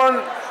 if someone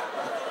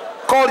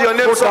called your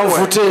name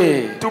somewhere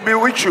to be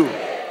with you,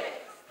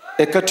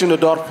 et que tu ne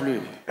dors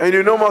plus, and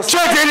you know more, tu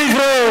es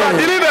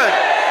délivré.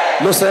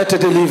 Le Seigneur te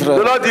délivre.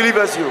 The Lord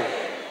delivers you.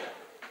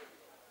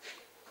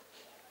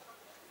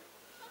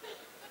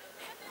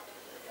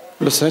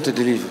 Le Seigneur te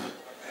délivre.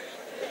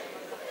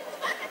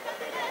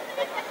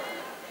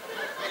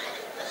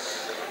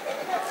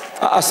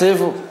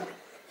 Asseyez-vous.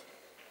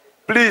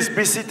 Please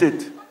be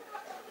seated.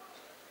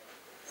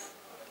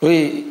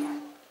 Oui,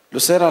 le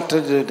Seigneur est en train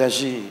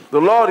d'agir.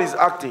 The Lord is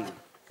acting.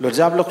 Le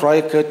diable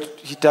croyait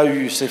qu'il t'a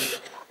eu.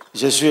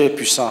 Jésus est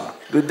puissant.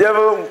 The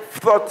devil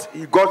thought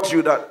he got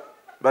you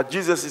but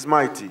Jesus is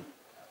mighty.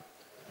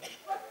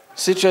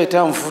 Si tu as été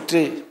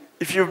envoûté,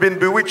 if you've been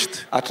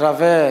bewitched, à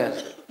travers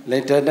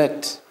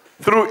l'internet,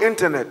 through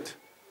internet,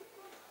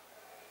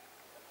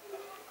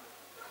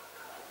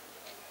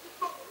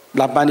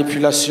 la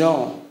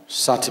manipulation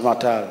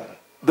sentimentale,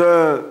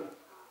 the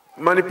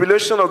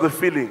manipulation of the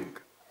feeling.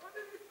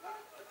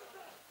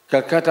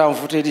 Quelqu'un t'a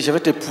envoûté et dit, je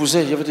vais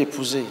t'épouser.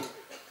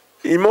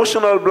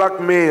 Emotional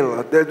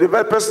blackmail. The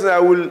person I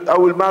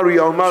will marry,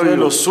 I'll marry you.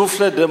 Tu es le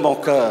souffle de mon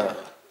cœur.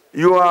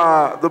 You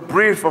are the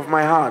breath of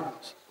my heart.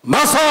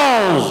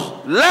 Mensonge.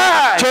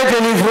 Lie. Tu es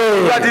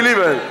délivré. You are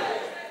delivered.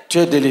 Tu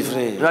es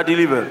délivré. You are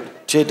delivered.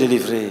 Tu es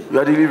délivré. You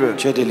are delivered.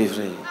 Tu es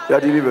délivré. You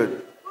are delivered.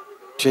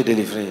 Tu es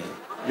délivré.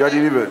 You are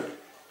delivered.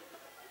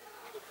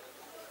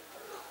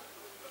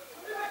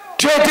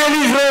 Tu es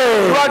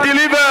délivré. You are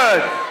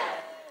delivered.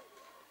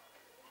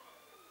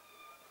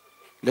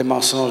 Les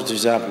mensonges du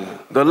diable.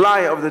 The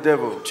lie of the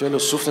devil. Tu es le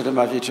souffle de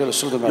ma vie. Tu es le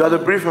souffle de ma vie. You vie. are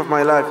the breath of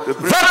my life.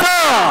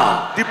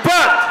 Va-t'en.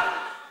 Depart.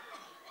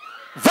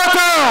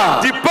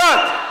 Va-t'en.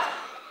 Depart.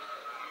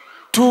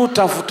 Tout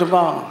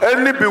envoûtement.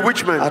 Any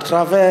bewitchment. À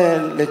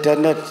travers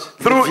l'internet.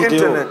 Through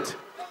internet.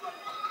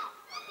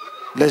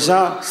 Les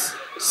gens,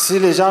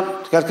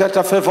 quelqu'un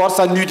t'a fait voir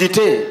sa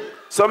nudité.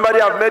 Somebody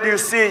have made you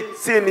see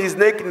his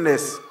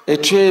nakedness. Et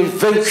tu es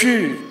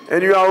vaincu.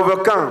 And you are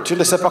overcome. Tu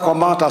ne sais pas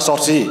comment t'en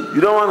sortir. You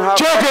don't have.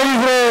 Tu es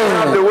délivré.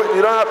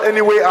 You don't have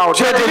any way out.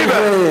 Tu es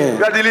délivré.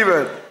 You are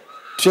delivered.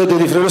 Tu es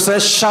délivré. Le Seigneur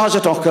change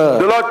ton cœur.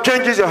 The Lord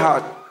changes your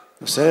heart.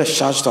 Le Seigneur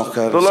change ton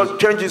cœur. The Lord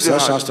changes your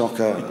heart. Change ton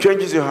cœur. He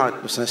changes your heart.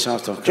 Le Seigneur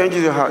change ton cœur.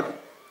 Changes your heart.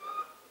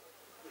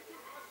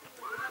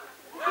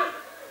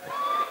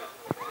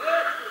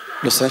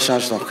 Le Seigneur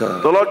change ton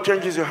cœur. The Lord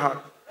changes your heart.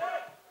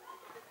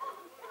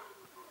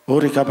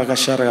 Orika baga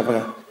sharga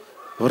baga.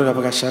 Orika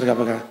baga sharga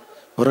baga.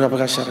 Orika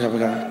baga sharga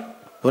baga.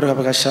 Orika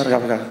baga sharga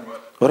baga.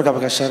 Orika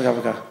baga sharga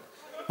baga.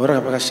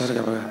 Orika baga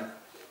sharga baga.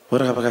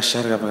 Orika baga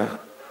sharga baga.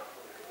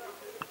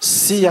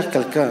 S'il y a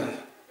quelqu'un,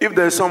 if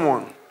there is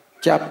someone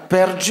qui a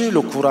perdu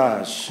le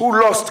courage, who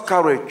lost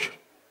courage,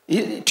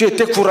 tu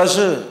étais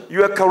courageux.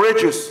 You are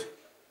courageous.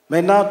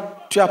 Maintenant,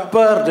 tu as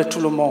peur de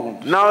tout le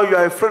monde. Now you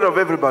are afraid of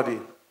everybody.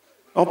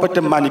 On peut te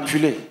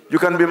manipuler. You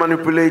can be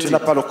manipulated. Tu n'as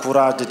pas le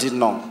courage de dire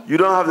non. You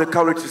don't have the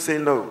courage to say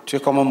no. Tu es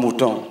comme un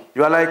mouton.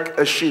 You are like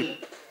a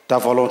sheep. Ta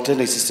volonté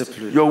n'existe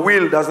plus. Your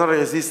will does not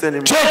exist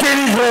anymore. Tu es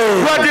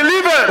délivré. You are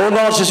delivered. Au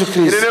nom de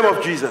Jésus-Christ. In the name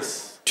of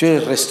Jesus. Tu es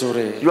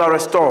restauré. You are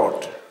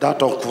restored. Dans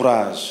ton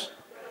courage.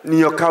 In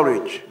your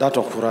courage. Dans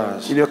ton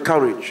courage. In your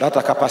courage. Dans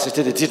ta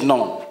capacité de dire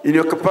non. In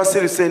your capacity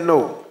to say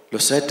no. Le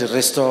Seigneur te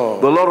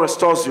restaure. The Lord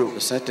restores you. Le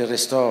Seigneur te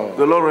restaure.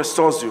 The Lord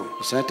restores you.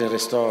 Le Seigneur te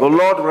restaure. The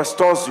Lord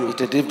restores you. Il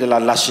te délivre de la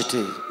lâcheté.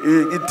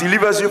 It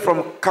delivers you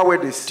from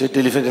cowardice. Tu es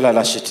délivré de la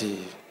lâcheté.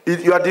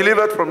 You are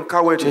delivered from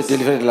cowardice. Tu es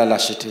délivré de la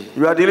lâcheté.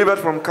 You are delivered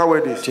from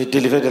cowardice. Tu es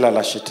délivré de la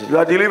lâcheté. You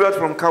are delivered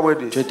from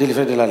cowardice. Tu es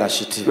délivré de la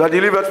lâcheté. You are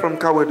delivered from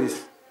cowardice.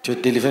 Tu es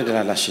délivré de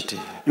la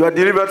lâcheté. You are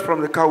delivered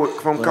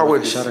from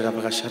cowardice.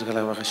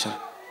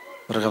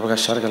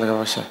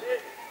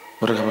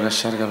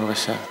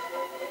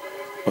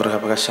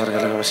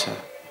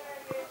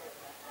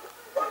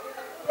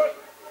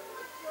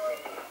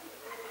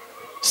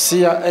 S'il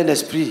y a un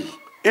esprit,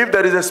 if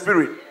there is a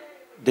spirit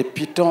de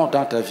python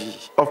dans ta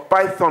vie, of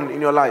python in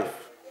your life,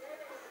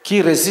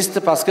 qui résiste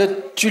parce que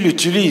tu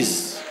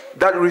l'utilises,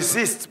 that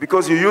resists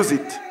because you use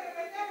it,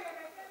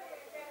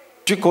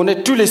 tu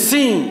connais tous les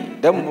signes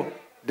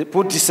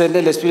pour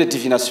discerner l'esprit de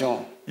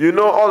divination. You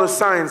know all the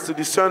signs to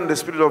discern the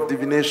spirit of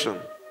divination.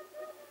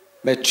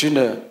 Mais tu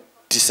ne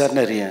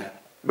discernes rien.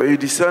 But you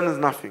discern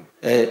nothing.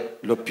 Et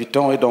le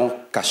python est donc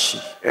caché.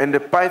 And the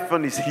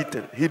python is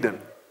hidden.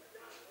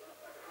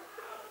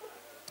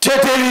 Tu es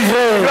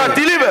délivré. You are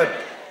delivered.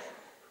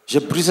 Je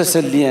brise ce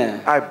lien.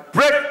 I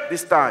break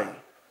this tie.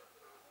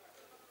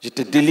 Je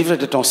te délivre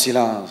de ton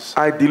silence.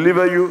 I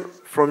deliver you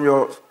from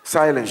your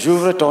silence.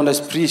 J'ouvre ton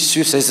esprit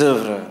sur ses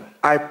œuvres.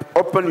 I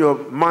open your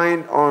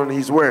mind on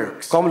his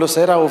works. Comme le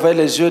Seigneur a ouvert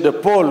les yeux de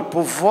Paul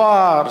pour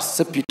voir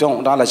ce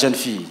python dans la jeune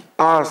fille.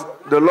 As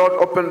the Lord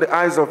opened the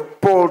eyes of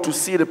Paul to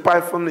see the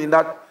python in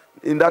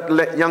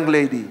that young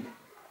lady.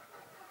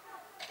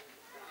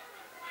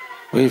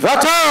 Oui,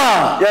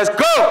 va-t'en! Yes,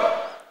 go!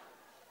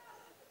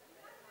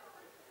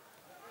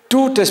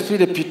 Tout esprit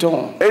de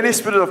python Any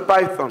spirit of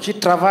python qui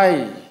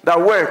travaille that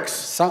works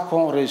sans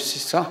qu'on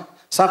réussisse,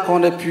 sans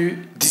qu'on ait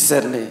pu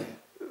discerner.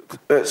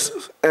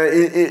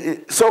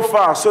 So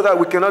far, so that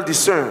we cannot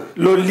discern.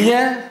 Le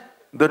lien,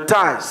 the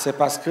tie, c'est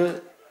parce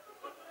que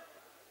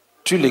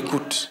tu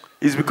l'écoutes.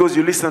 Is because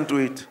you listen to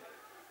it.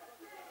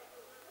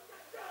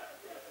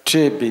 Tu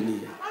es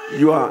béni.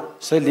 You are.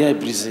 Ce lien est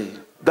brisé.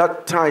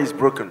 That tie is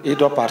broken. Il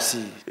doit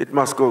partir. It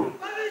must go.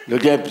 Le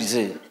lien est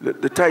brisé.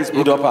 The tie is broken.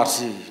 Il doit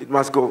partir. It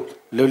must go.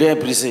 Le lien est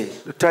brisé.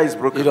 The tie is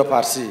broken. Il doit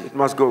partir. It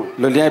must go.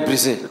 Le lien est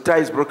brisé. The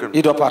tie is broken.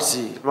 Il doit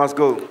partir. It must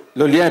go.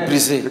 Le lien est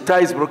brisé. The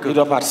tie is broken. Il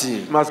doit partir.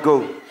 It must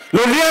go. Le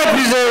lien est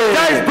brisé. The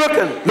tie is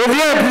broken. Le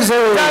lien est brisé.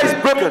 The tie is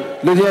broken.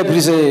 Le lien est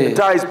brisé. The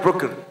tie is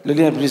broken. Le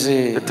lien est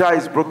brisé. The tie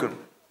is broken.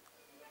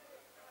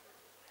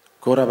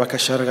 Kora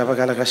bakashar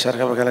gabagala kashar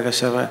gabagala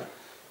kashar.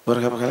 Kora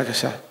gabagala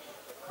kashar.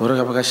 Kora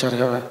gabagashar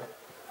gabagala.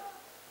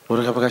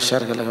 Kora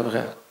gabagashar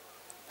gabagala.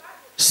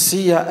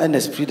 S'il y a un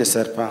esprit de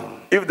serpent,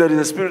 if there is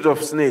a spirit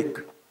of snake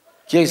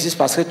qui existe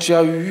parce que tu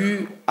as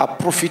eu à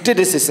profiter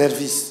de ses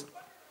services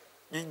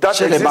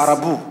chez les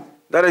marabouts,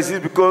 that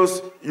exists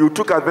because you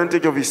took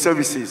advantage of his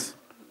services.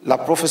 La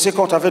prophétie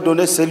qu'on t'avait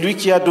donnée, c'est lui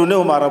qui a donné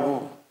aux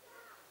marabouts.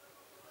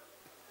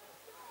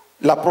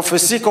 La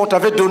prophétie qu'on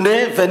t'avait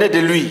donnée venait de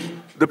lui.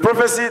 The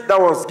prophecy that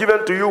was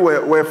given to you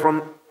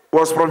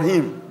was from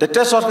him. De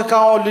telle sorte que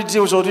quand on lui dit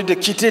aujourd'hui de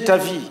quitter ta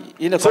vie,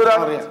 il ne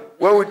comprend rien.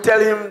 When we tell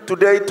him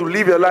today to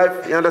live your life,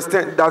 he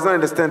doesn't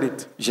understand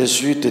it.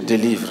 Jésus te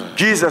délivre.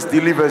 Jesus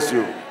delivers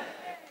you.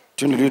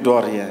 Tu ne lui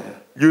dois rien.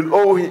 You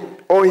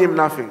owe him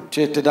nothing.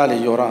 Tu étais dans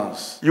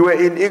l'ignorance. You were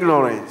in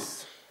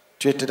ignorance.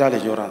 Tu étais dans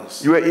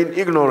l'ignorance. You were in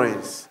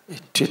ignorance.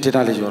 Tu étais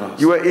dans l'ignorance.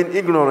 You were in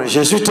ignorance.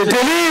 Jésus te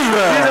délivre.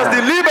 Jesus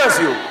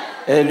delivers you.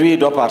 Et lui, il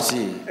doit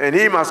partir. And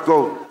he must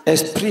go.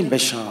 Esprit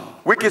méchant.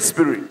 Wicked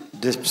spirit.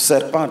 De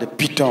serpent, de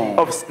python.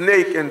 Of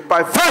snake and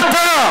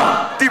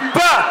python.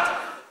 Depart.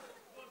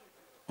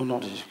 Au nom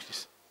de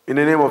Jésus-Christ. In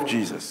the name of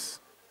Jesus.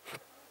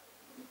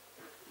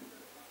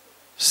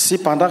 Si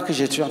pendant que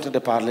je suis en train de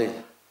parler,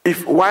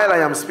 if while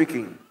I am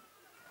speaking,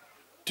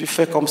 tu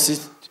fais comme si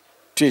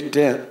tu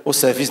étais au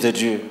service de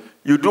Dieu,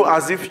 you do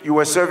as if you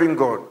were serving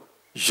God.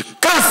 Je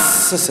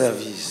casse ce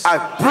service. I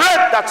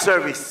break that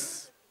service.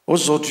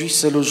 Aujourd'hui,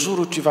 c'est le jour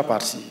où tu vas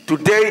partir.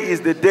 Today is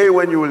the day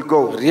when you will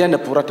go. Rien ne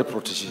pourra te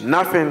protéger.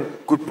 Nothing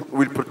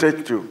will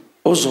protect you.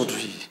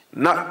 Aujourd'hui,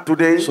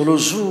 today, c'est le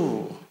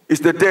jour is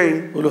the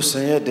day où le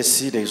Seigneur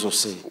décide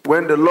d'exaucer.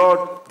 When the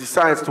Lord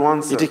decides to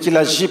answer. Il dit qu'il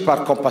agit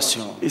par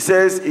compassion. He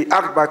says he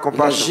acts by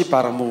compassion. Il agit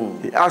par amour.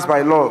 He acts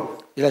by love.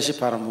 Il agit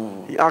par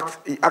amour. He acts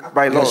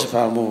by love. Il agit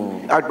par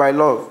amour. He acts by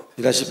love.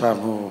 Il agit par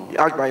amour. He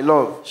acts by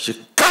love. Je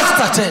casse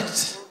ta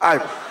tête. I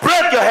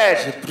break your head.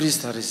 Je brise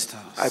ta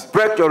résistance. I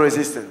break your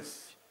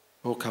resistance.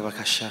 Oh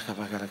kabakasha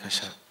kabagala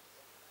kasha.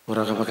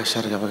 Ora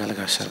kabakasha kabagala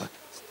kasha.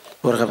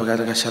 Ora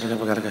kabagala kasha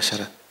kabagala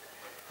kasha.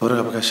 Ora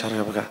kabakasha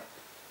kabagala.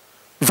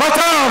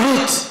 Va-t'en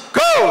vite.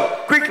 Go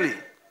quickly.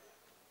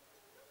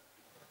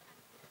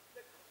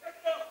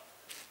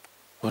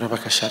 Ora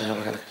kabakasha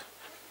kabagala.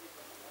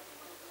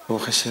 Oh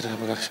kasha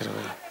kabagala kasha.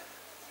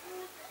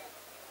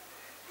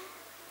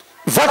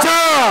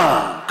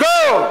 Va-t'en.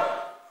 Go.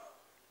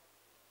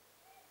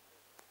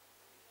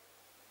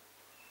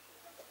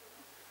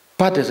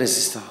 Pas de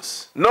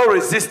résistance. No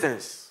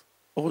resistance.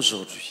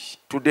 Aujourd'hui,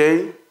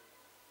 today,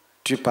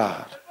 tu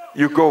pars.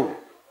 You go.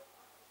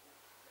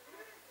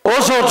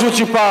 Aujourd'hui,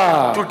 tu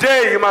pars.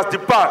 Today, you must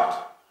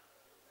depart.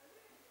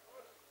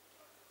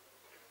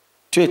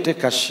 Tu étais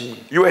caché.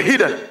 You were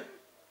hidden.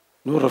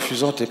 Nous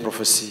refusons tes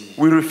prophéties.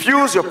 We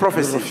refuse your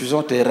prophecies. Nous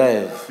refusons tes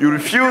rêves. You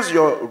refuse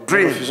your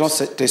dreams. Nous refusons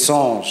tes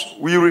songes.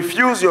 We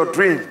refuse your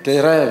dreams. Tes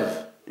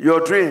rêves.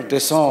 Your dreams. Tes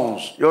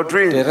songes. Your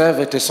dreams. Tes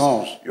rêves et tes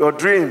songes. Your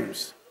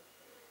dreams.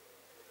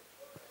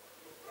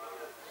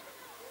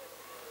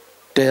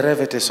 Tes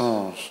rêves et tes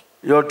songes.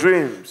 Your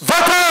dreams.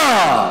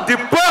 Va-t'en!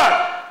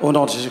 Depart. Au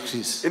nom de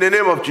Jésus-Christ. In the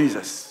name of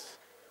Jesus.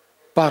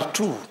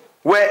 Partout.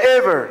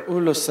 Wherever. Où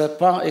le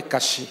serpent est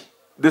caché.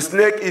 The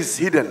snake is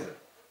hidden.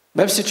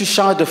 Même si tu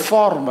changes de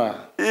forme.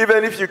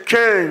 Even if you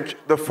change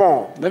the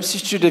form. Même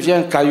si tu deviens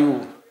un caillou.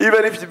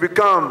 Even if you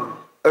become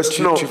a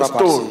stone,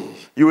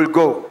 you will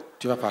go.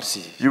 Tu vas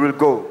partir. You will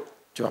go.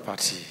 Tu vas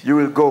partir. You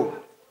will go.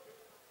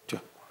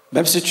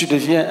 Même si tu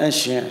deviens un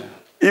chien.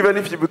 Even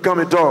if you become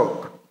a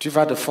dog. Tu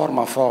vas de forme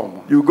en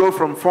forme. You go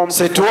from form to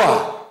form. C'est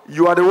toi.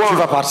 You are the one. Tu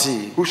vas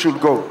partir. Who should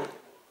go?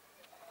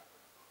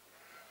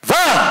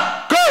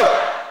 Va! Go!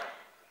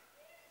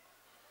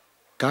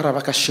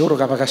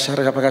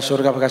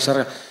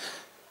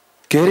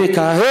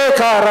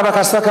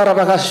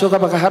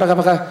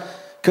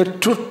 Que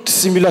toute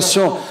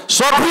simulation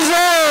soit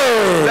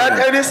brisée.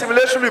 Let any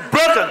simulation be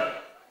broken.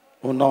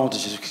 Au nom de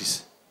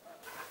Jésus-Christ.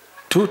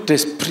 Tout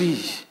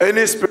esprit,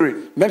 any spirit,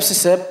 même si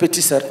c'est un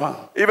petit serpent,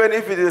 even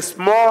if it is a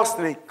small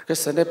snake, que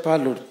ce n'est pas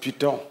le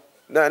python,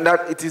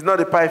 that it is not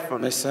a python,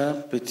 mais c'est un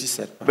petit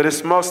serpent. but a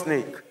small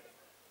snake.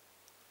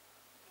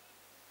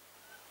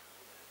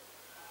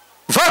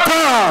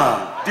 Va-t'en!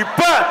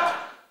 Depart!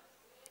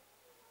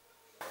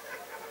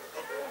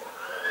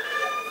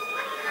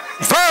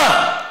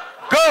 Va!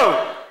 Go!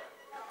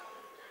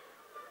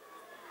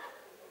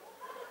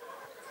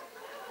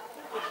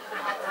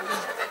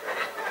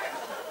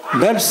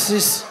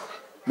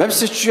 Même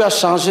si tu as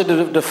changé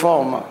de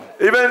forme,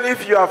 Even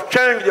if you have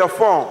changed your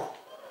form,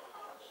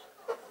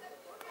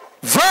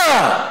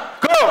 va!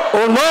 go!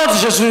 Au nom de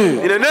Jésus.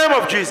 In the name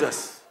of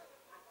Jesus.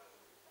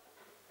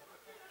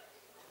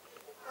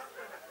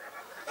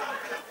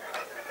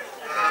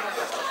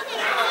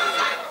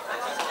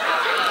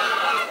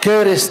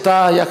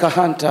 Keresta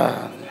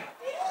yakahanta.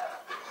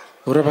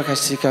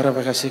 Urabakashika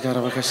rabakashika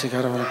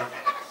rabakashika rabakashika.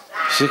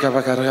 Shika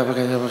bakara.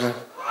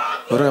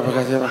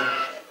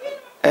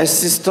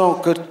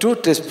 Insistons que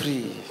tout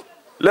esprit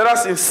Let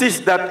us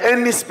insist that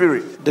any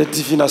spirit de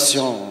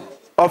divination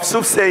of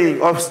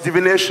soothsaying, of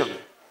divination,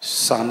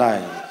 s'en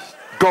aille.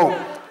 go.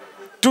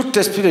 Tout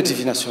esprit de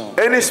divination.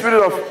 Any spirit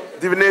of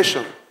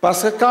divination.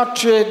 Parce que quand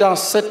tu es dans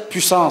cette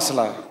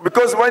puissance-là,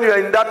 Because when you are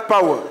in that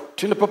power,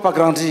 tu ne peux pas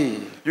grandir.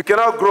 you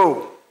cannot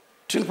grow.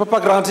 Tu ne peux pas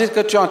grandir que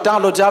tu entends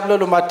le diable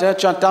le matin,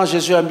 tu entends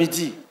Jésus à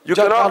midi. Tu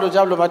entends le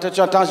diable le matin,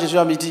 tu entends Jésus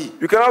à midi.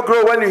 You cannot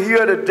grow when you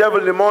hear the devil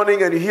in the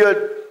morning and you hear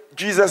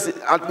Jesus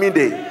at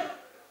midday.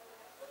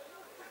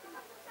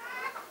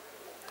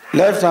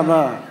 Lève ta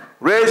main.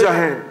 Raise your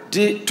hand.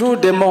 Dis tout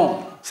démon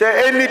Say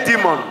any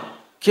demon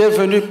qui est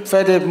venu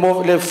faire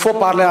les faux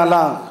parler en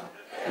langue.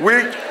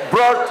 which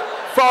brought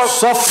false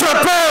Sois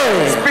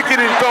frappé. speaking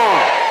in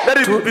tongues.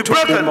 Let it be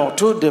broken.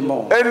 Tout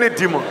démon Any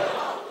demon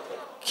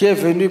qui est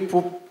venu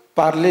pour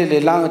parler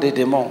les langues des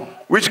démons.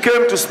 which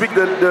came to speak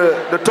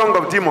the tongue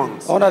of demons.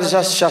 On a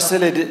déjà chassé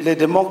les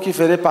démons qui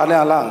venaient parler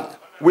en langue.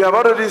 We have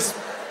already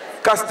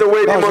cast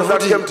away Non, demons je that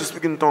vous dis- came to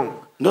speak in tongues.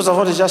 Nous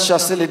avons déjà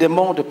chassé les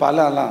démons de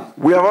parler en langue.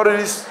 We have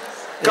already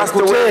cast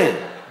Écoutez, away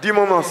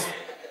demons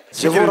Je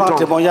speaking vous in rends tongues.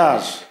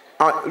 témoignage.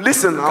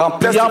 Listen, Qu'en I'm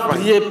priant, testifying.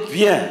 priez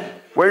bien.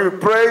 When you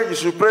pray, you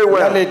should pray Il y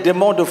a well. les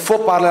démons de faux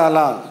parler en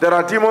langue. There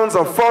are demons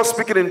of false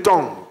speaking in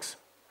tongues.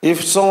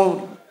 Ils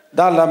sont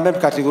dans la même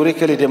catégorie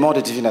que les démons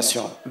de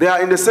divination. They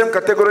are in the same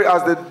category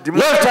as the demons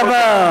Lève ta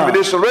main. of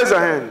divination. Raise your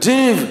hand.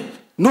 Dis,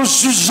 nous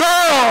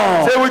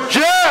jugeons Say, we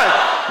judge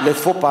les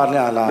faux parler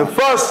en the langue.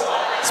 false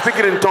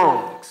speaking in tongues.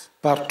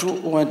 Partout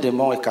où un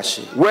démon est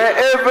caché.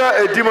 Wherever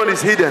a demon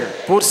is hidden,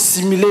 Pour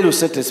simuler le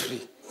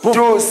Saint-Esprit. Pour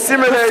to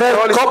simulate the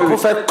Holy pour Spirit,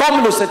 faire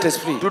comme le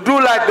Saint-Esprit. to do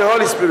like the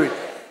Holy Spirit.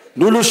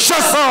 Nous le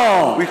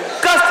chassons. We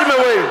cast him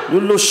away. Nous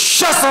le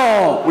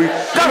chassons. We Nous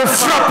cast le him out.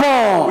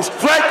 frappons. We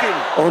strike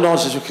him Au nom de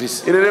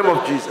Jésus-Christ. in the name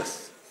of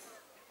Jesus.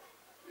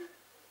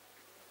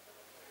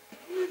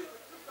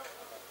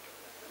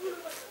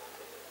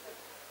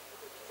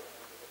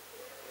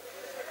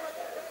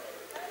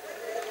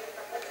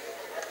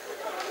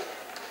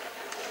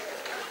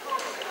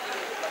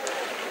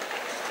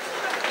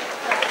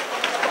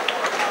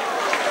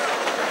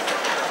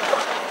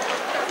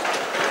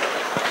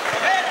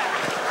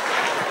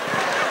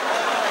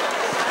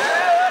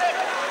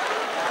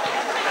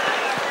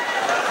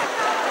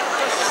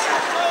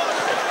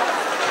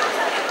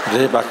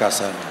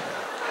 Rebakasana.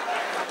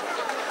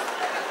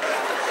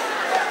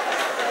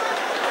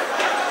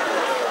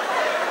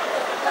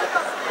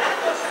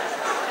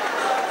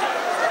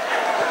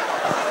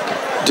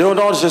 Dis au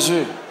nom de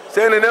Jésus.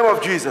 Say in the name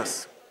of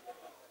Jesus.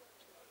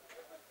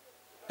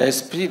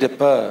 Esprit de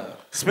peur,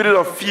 Spirit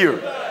of fear,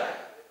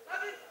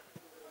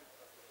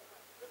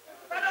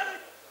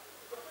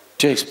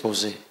 tu es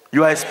exposé.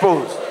 you are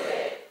exposed.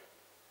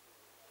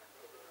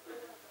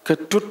 Que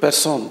toute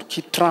personne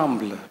qui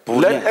tremble pour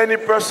Let rien, any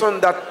person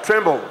that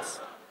trembles,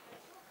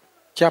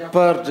 qui a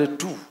peur de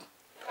tout,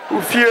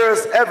 who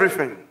fears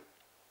everything,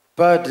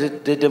 peur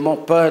des démons,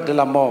 peur de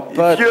la mort, he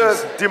peur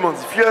fears demons,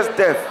 he fears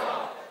death.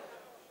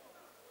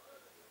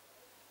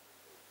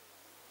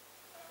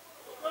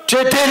 tu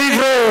es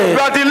délivré You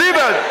are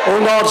delivered au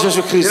nom de in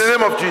Jésus-Christ. the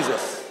name of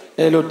Jesus.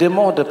 Et le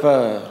démon de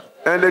peur,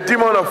 And the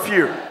demon of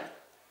fear,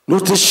 nous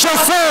te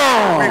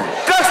chassons. we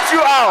cast you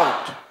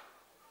out.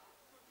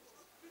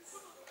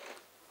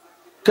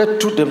 Que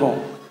tout démon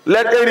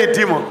Let any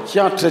demon qui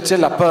entretient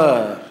la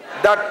peur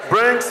that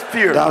brings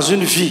fear dans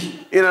une vie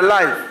in a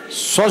life,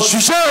 soit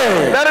jugé.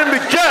 let him be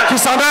Qui judged.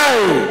 s'en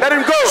aille. Let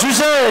him go.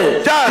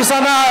 Jugé. Judge. Qui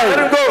s'en Let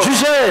him aille. go.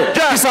 Jugé. Qui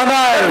Judge. s'en Let him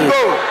aille.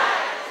 go.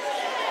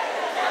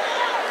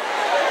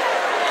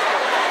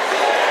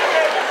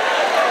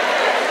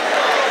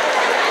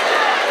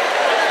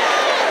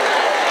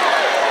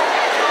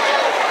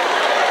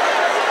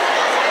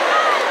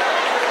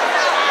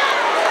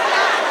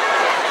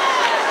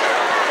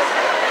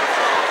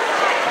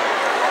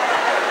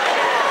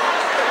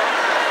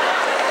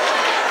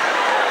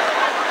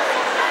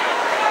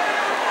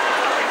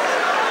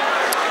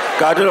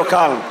 Gardez le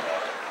calme.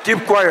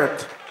 Keep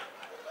quiet.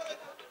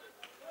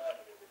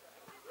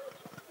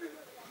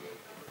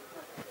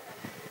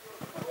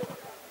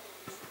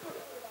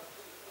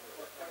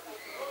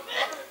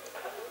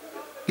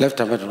 Lève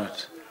ta main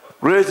droite.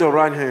 Raise your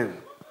right hand.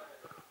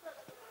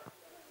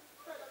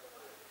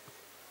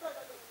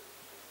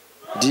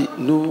 Dis,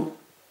 nous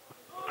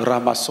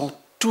ramassons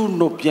tous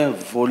nos biens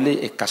volés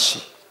et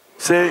cachés.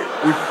 Say,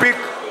 we pick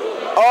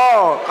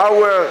all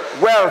our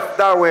wealth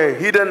that were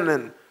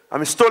hidden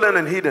and stolen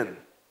and hidden.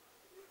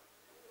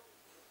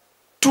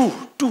 Tout.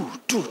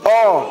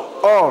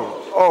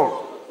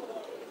 All.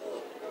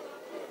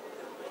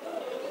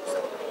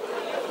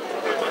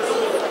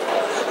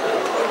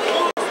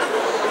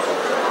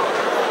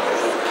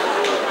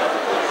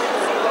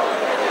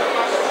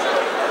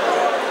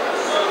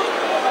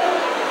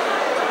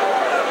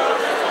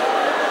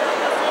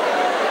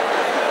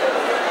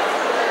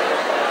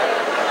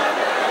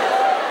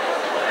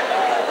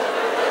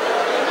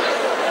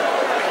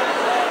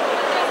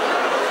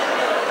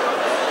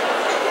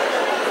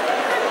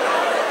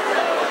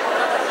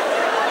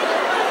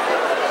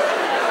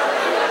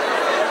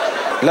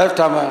 Lève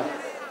ta main.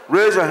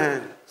 Raise your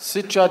hand.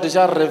 Si tu as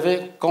déjà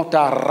rêvé qu'on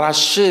t'a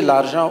arraché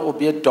l'argent ou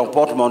bien ton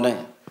porte-monnaie,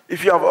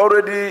 If you have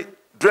already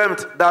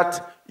dreamt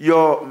that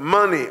your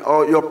money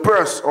or your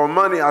purse or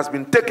money has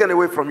been taken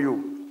away from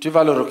you, tu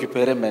vas le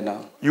récupérer maintenant.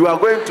 you are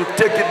going to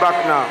take it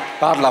back now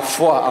Par la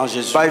foi en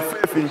Jésus. by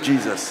faith in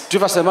Jesus. Tu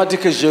vas seulement dire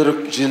que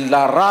je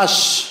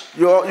l'arrache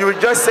You will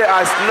just say,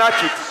 I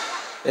snatch it,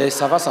 et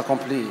ça va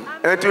s'accomplir.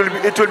 and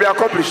it will be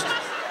accomplished.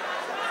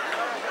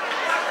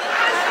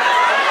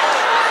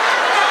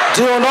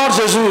 Dis au nom de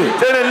Jésus.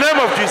 Say in the name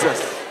of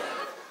Jesus.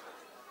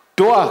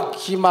 Toi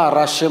qui m'as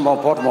arraché mon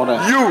porte-monnaie,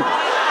 You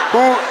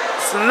who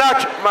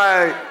snatched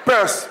my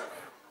purse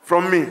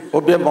from me, ou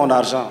bien mon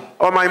argent,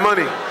 or my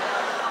money,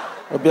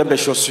 ou bien mes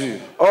chaussures,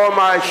 or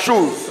my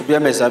shoes, ou bien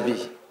mes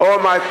habits, or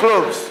my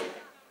clothes.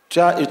 tu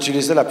as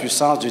utilisé la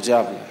puissance du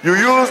diable. You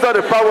used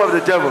the power of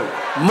the devil.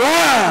 Moi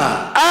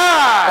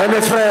I et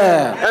mes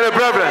frères, and the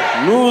brethren,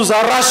 nous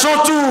arrachons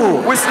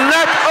tout we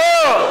snatch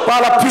all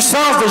par la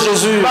puissance de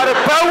Jésus by the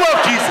power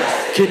of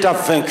Jesus qui t'a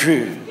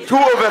vaincu. who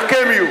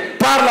overcame you.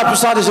 Par la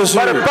puissance de Jésus,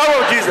 By the power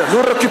of Jesus,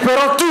 nous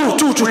récupérons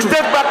tout. we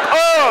take back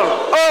all.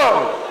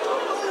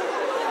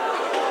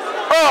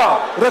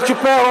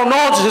 Récupère au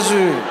nom de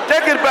Jésus.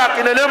 Take it back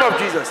in the name of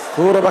Jesus.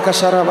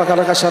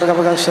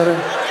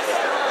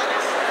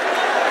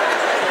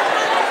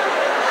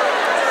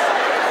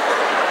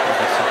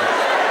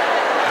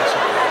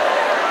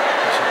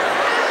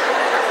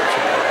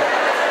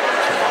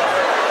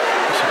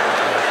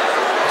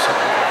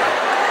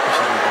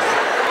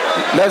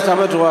 Lève ta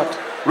main droite.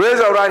 Raise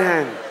your right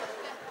hand.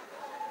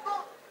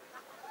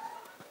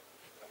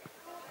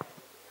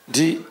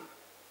 Dis,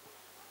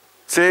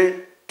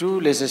 Say, tous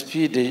les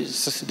esprits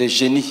des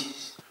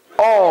génies.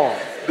 all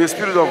the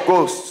spirits of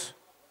ghosts.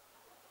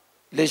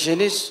 Les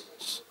génies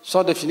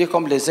sont définis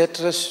comme les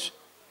êtres,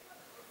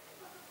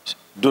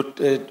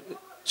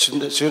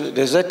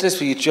 des êtres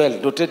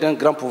spirituels dotés d'un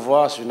grand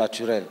pouvoir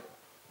surnaturel.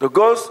 The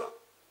ghosts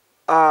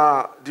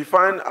are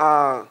defined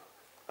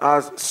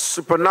as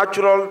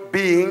supernatural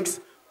beings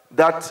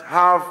that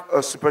have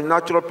a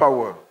supernatural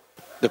power.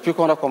 Depuis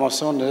qu'on a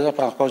commencé, on ne les a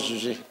pas encore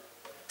jugés.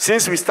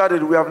 Since we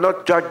started, we have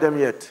not judged them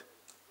yet.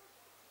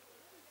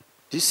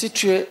 Dis, si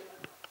tu es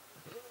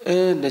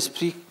un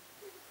esprit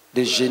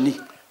de génie,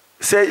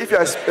 Say, if you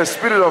are a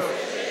spirit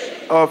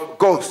of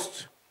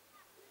ghost,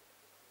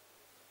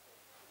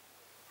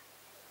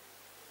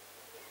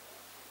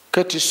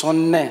 que tu sois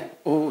nain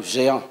ou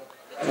géant,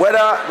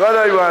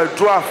 whether you are a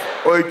dwarf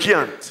or a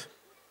giant,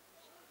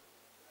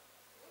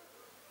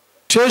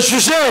 tu es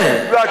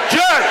jugé. you are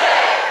judged.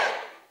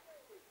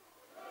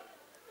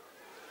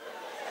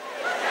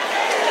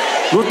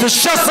 Nous te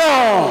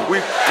chassons. We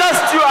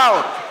cast you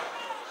out.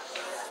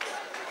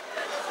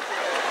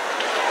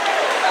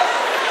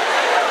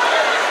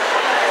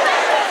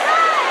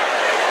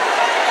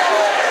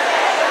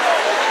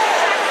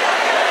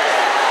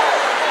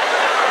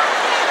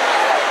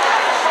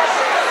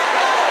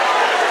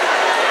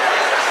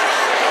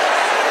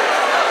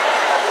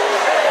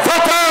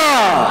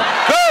 Va-t'en.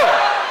 Go.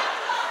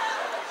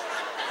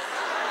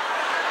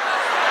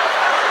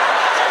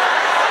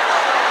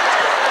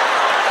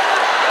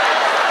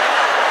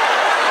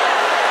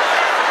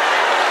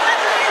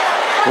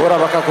 Ora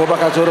baka ko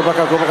baka jor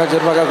baka ko baka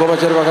jer baka ko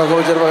jer baka ko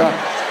jer baka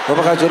ko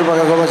baka jor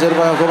baka ko jer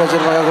baka ko jer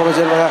baka ko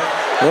jer baka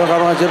ora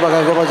baka jer baka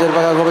ko jer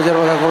baka ko jer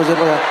baka ko jer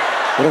baka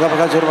ora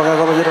baka jor baka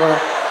ko jer baka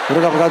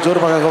ora baka jor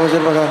baka ko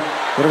jer baka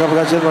ora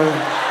baka jer baka.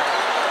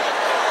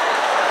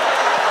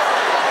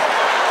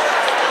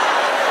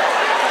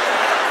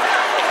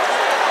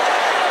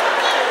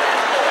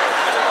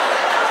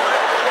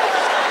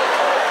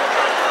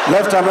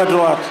 Lève ta main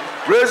droite.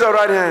 Raise your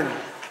right hand.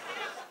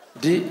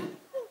 Dis,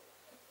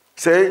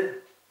 Say,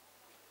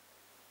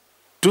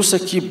 tous ceux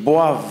qui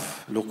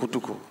boivent le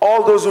kutuku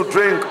all those who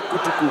drink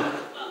kutuku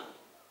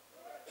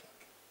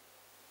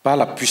par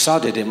la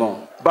puissance des démons,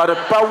 by the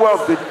power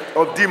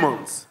of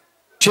demons,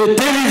 tu es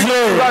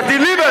délivré. you are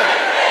delivered.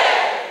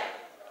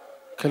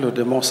 Que le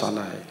démon s'en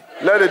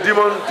aille. Let the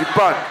demon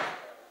depart.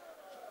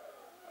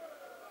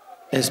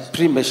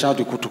 Esprit méchant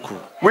du kutuku.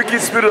 Wicked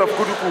spirit of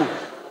kutuku,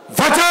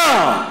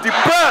 Va-t'en.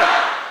 depart.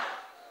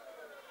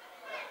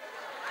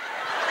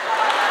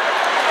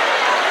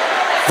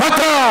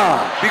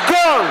 Be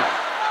gone.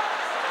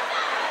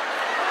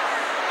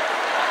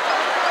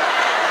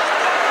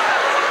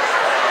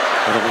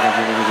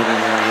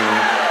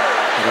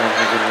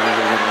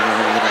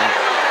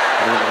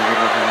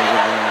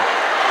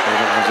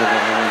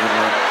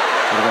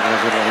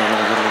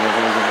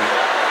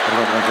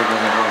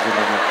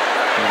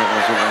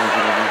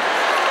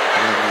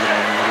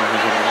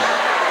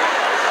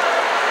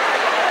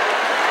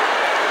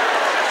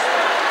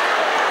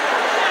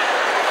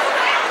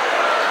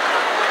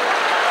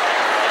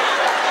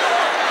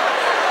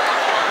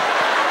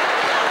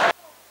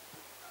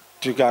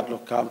 Tu gardes le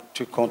calme,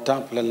 tu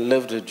contemples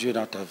l'œuvre de Dieu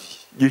dans ta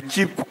vie. You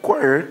keep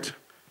quiet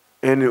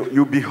and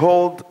you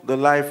behold the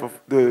life of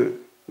the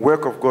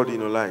work of God in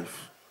your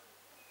life.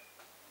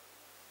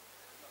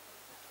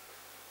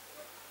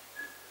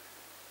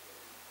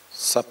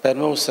 Ça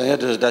permet au Seigneur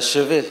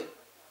d'achever.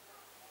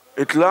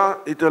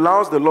 It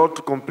allows the Lord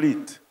to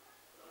complete.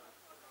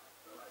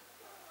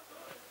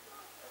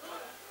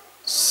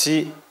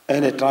 Si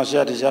un étranger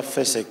a déjà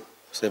fait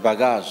ses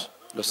bagages,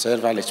 le Seigneur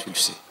va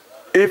l'expulser.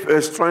 If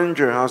a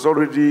stranger has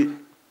already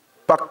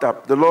packed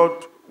up, the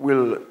Lord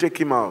will take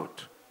him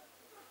out.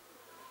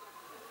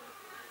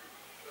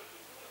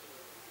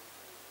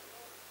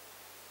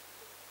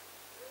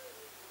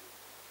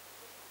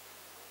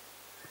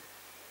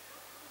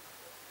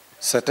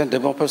 Certains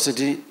démons peuvent se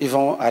dire, ils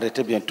vont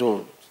arrêter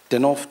bientôt.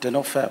 Tenons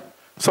ferme.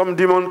 Some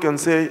demon can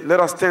say, let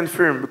us stand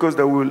firm because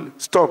they will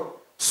stop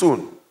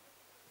soon.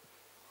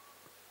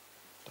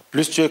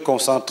 Plus tu es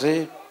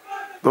concentré,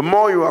 The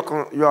more you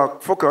are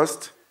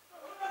focused,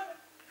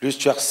 plus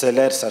tu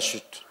accélères sa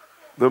chute.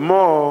 the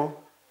more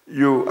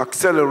you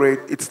accelerate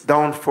its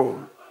downfall.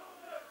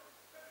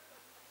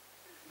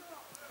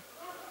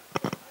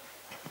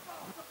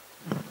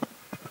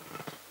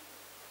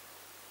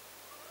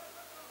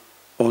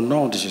 Au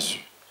nom de Jésus.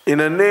 In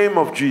the name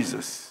of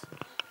Jesus,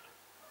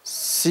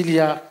 S'il y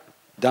a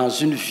dans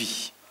une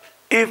vie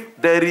if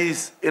there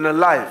is in a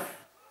life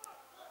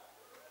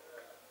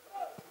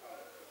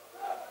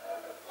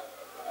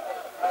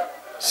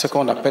ce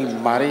qu'on appelle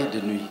mari de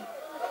nuit,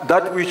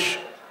 that which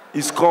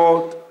is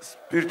called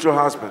spiritual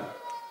husband,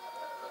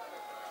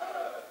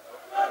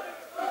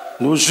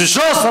 nous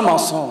jugeons ce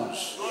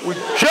mensonge. we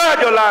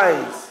judge your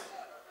lies.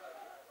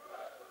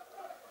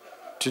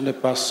 Tu n'es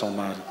pas son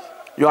mari.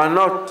 You are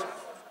not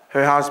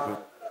her husband.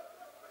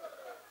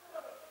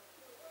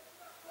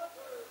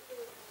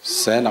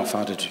 C'est un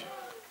enfant de Dieu.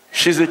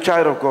 She's a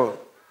child of God.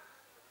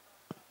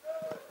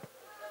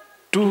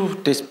 Tout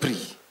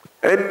esprit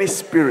Any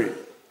spirit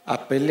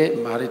appelé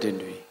mari de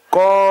nuit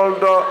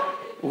called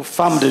ou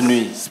femme de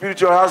nuit,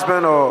 spiritual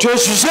husband or tu es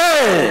jugé.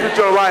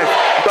 spiritual wife,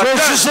 Tu es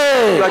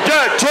jugé. you are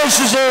judged. Tu es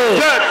jugé.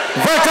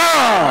 Judge.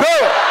 Va-t'en.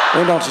 Go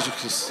Au nom de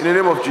Jésus-Christ. in the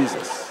name of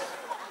Jesus.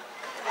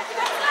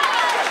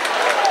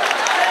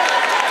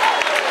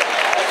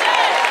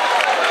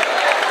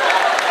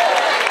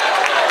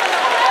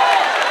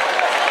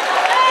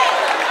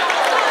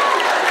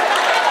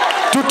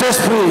 Tout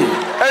esprit,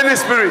 Any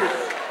spirit,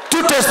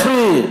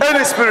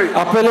 any spirit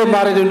appelé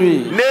mari de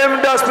nuit,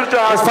 name that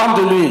spiritual ou husband femme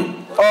de nuit,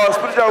 or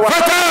spiritual wife.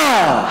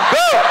 va-t'en.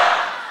 Go,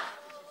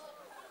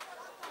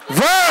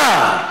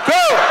 Va.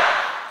 go.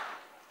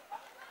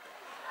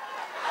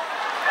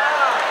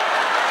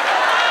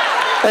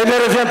 Et ne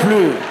reviens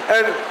plus.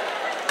 And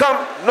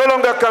no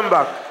longer come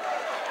back.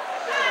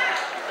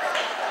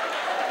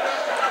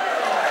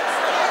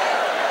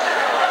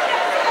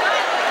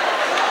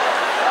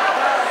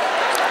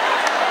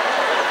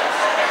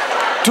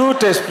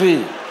 Tout esprit,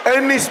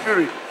 Any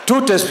spirit,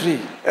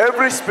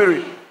 every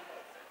spirit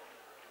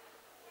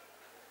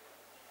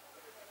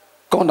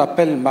qu'on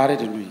appelle mari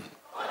de nuit,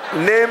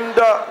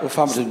 named aux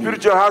femmes de nuit,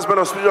 spiritual husband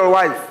or spiritual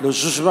wife, le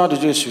jugement de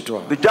Dieu est sur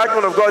toi. the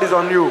judgment of God is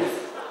on you.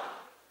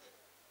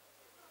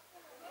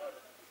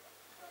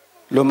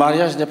 Le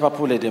mariage n'est pas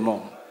pour les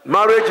démons,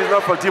 Marriage is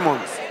not for demons,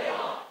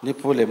 ni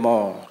pour les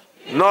morts.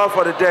 nor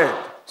for the dead.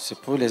 C'est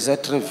pour les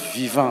êtres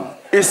vivants,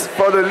 It's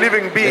for the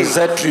living beings, les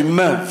êtres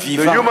humains the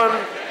vivants human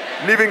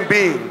living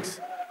beings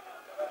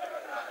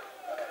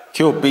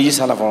qui obéissent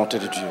à la volonté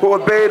de Dieu. who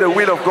obey the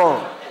will of God.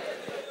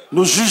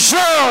 Nous jugeons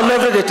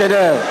l'œuvre des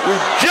ténèbres. We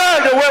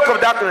judge the work of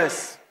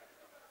darkness.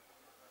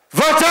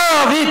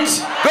 Va-t'en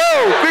vite.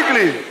 Go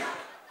quickly.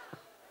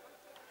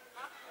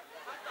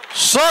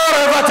 Sors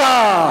et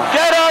va-t'en.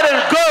 Get out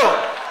and go.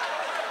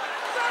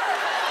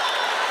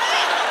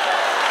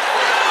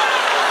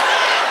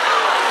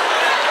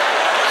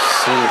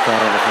 C'est le corps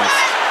de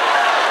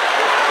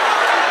Christ.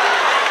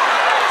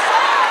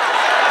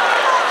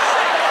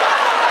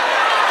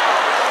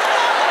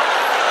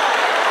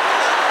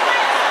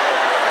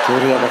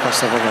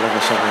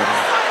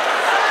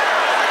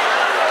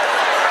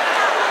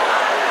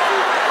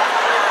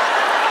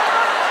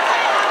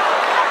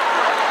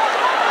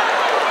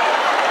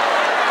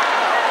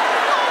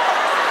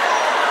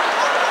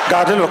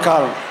 Gardez le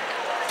calme.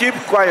 Keep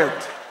quiet.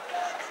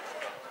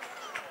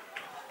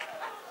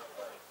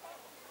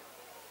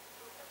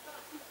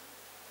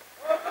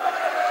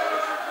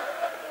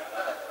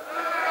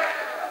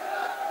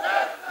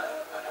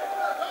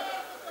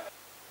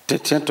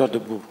 Tiens-toi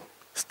debout.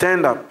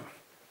 Stand up.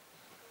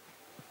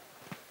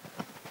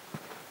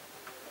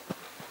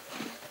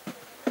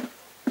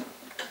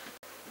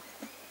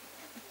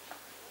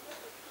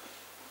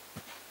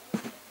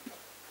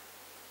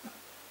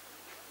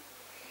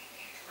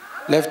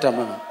 Lève ta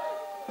main.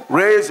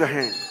 Raise your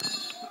hand.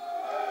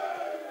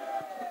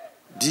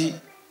 Dis,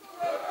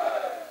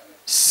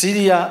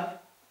 s'il y a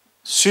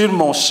sur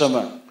mon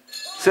chemin,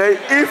 Say,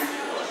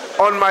 if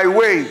on my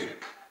way,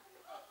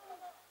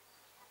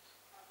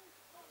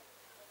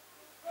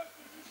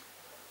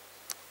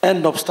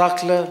 un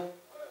obstacle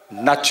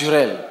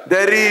naturel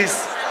there is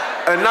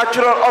a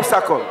natural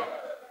obstacle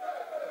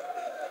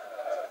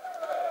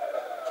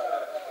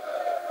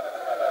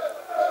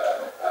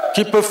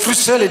qui peut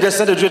frustrer les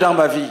desseins de Dieu dans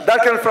ma vie, that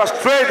can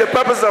frustrate the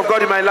purposes of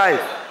God in my life,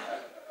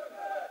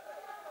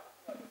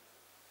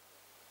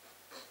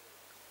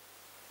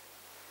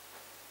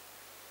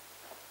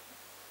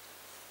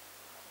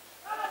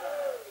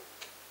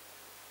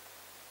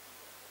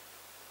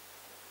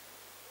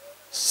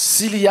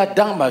 s'il y a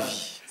dans ma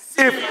vie,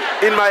 if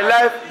in my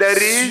life there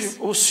is,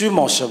 ou sur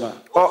mon chemin,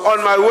 or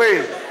on my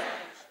way,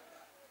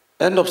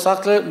 un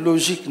obstacle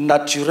logique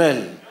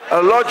naturel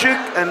a logic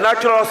and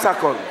natural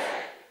obstacle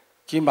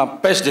qui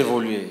m'empêche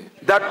d'évoluer,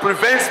 that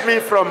prevents me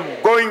from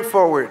going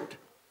forward,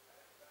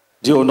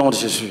 dis au nom de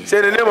Jésus, say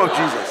in the name of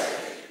Jesus,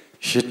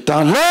 je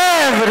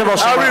t'enlève de mon I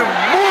chemin.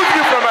 remove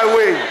you from my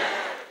way.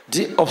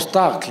 Dis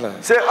obstacle,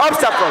 Say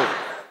obstacle,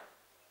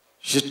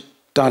 je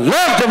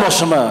t'enlève de mon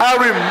chemin. I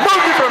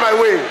remove you from my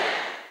way.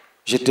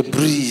 Je te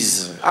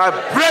brise. I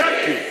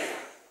break you.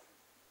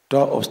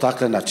 Toi,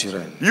 obstacle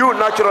naturel. You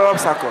natural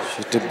obstacle.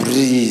 Je te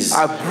brise.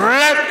 I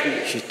break you.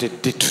 Je te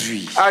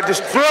détruis. I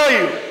destroy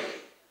you.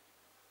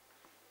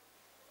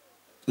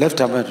 Lève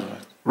ta main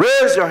droite.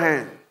 Raise your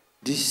hand.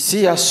 Dis,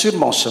 s'il y a sur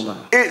mon chemin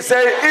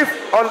Say if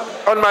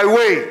on my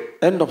way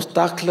un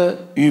obstacle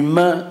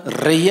humain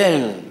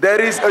réel, there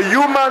is a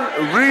real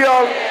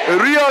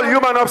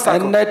human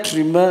obstacle, un être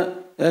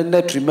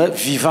humain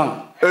vivant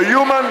a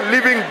human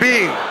living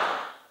being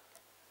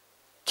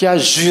qui a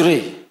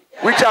juré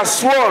which has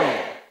sworn,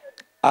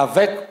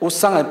 avec ou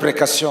sans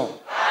imprécation,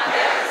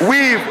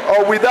 with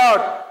or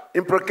without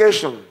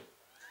imprecation,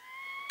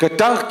 que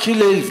tant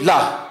qu'il est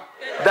là,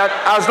 that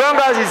as long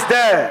as he's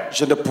there,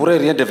 je ne pourrai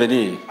rien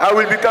devenir. I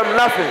will become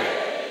nothing.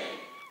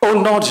 Au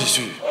nom de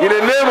Jésus, In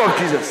the name of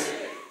Jesus,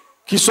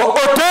 qu'ils soient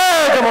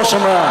ôtés de mon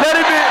chemin. let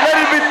it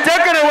be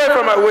taken away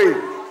from my way.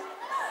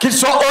 Qu'ils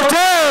soient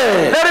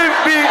ôtés. Let it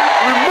be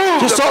removed.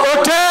 Qu'ils soient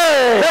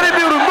ôtés Let it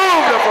be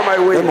removed from my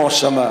de way. mon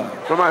chemin.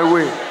 From my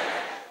way.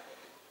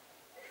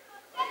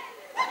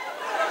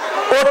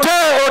 Ôtés.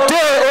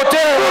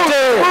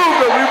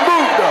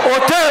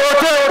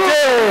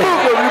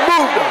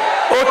 Remove.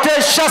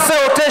 Ôtés, chassés.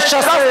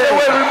 Cast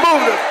away,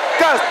 remove.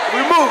 Cast,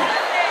 remove.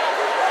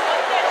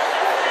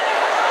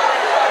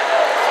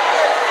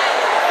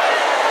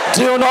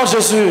 Dis au nom de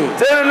Jésus.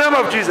 Say in the name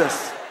of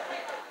Jesus.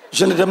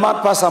 Je ne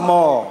demande pas sa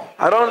mort.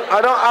 I don't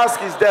ask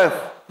his death.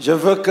 Je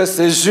veux que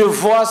ses yeux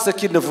voient ce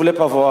qu'il ne voulait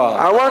pas voir.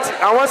 I want his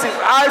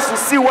eyes to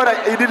see what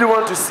he didn't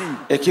want to see.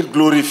 Et qu'il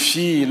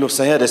glorifie le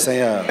Seigneur des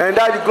Seigneurs. And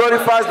that he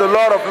glorifies the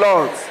Lord of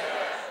Lords.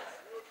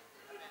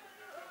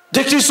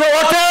 Dis qu'ils soient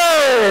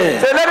ôtés.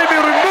 Say let it be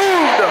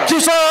removed.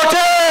 Qu'ils soient Let it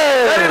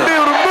ôtés. be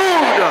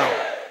removed.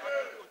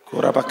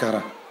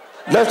 Korabakara.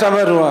 Lève ta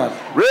main droite.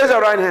 Raise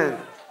your right hand.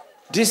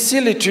 Dis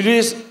s'il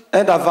utilise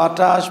un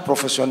avantage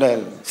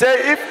professionnel,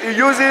 Say if he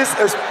uses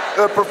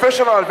a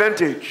professional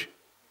advantage,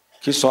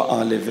 qu'il soit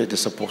enlevé de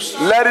ce poste.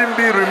 let him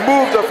be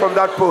removed from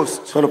that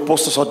post. Que le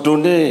poste soit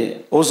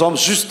donné aux hommes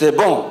justes et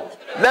bons.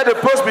 Let the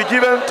post be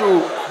given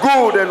to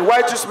good and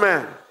righteous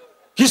men.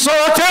 Qu'ils soient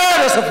ôtés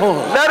de ce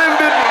poste. Let him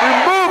be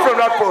removed from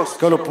that post.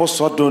 Que le poste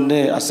soit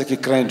donné à ceux qui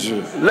craignent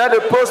Dieu. Let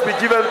the post be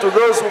given to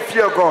those who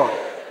fear God.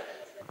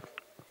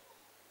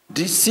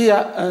 Dis s'il y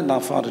a un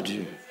enfant de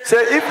Dieu Say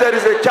if there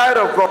is a child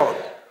of God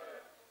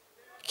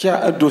qui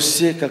a un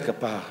dossier quelque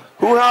part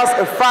who has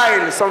a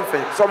file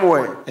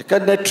somewhere, et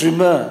qu'un être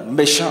humain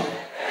méchant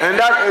and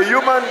that a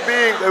human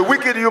being, a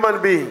wicked human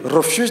being,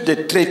 refuse de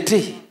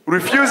traiter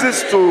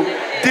refuses to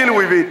deal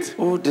with it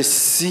ou de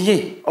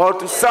signer or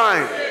to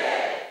sign,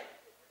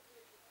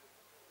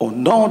 au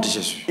nom de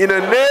Jésus, in the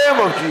name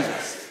of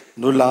Jesus,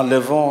 nous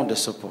l'enlevons de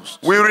ce poste.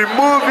 we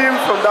remove him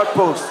from that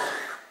post.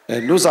 Et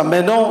nous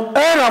amenons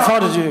un enfant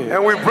de Dieu,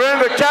 And we bring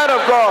a child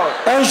of God,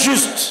 un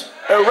juste,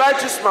 a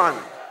righteous man,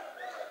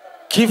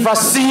 qui va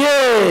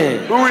signer.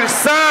 who will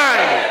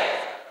sign.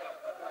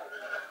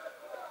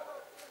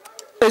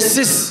 Et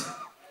 6,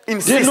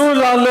 Insist. nous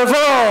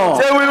l'enlevons.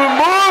 Say we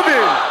remove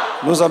him.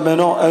 Nous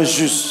amenons un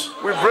juste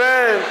We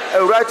bring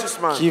a righteous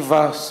man qui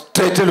va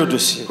traiter le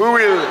dossier, who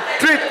will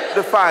treat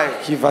the file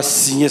qui va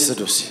signer ce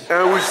dossier.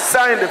 and will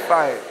sign the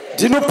file.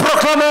 Dis, nous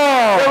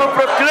proclamons They will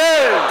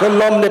proclaim que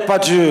l'homme n'est pas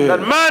Dieu. that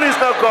man is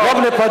not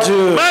L'homme God. n'est pas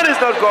Dieu. Man is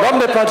not God. L'homme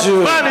n'est pas Dieu.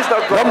 Man is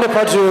not God. L'homme n'est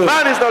pas Dieu.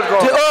 Man is not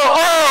Dis, God. oh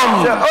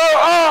homme, Say,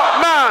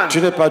 oh man,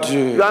 tu n'es pas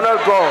Dieu. you are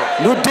not God.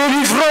 Nous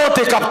délivrons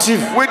tes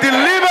captifs. We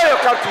deliver your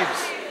captives.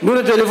 Nous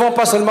ne délivrons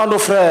pas seulement nos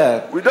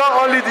frères. We don't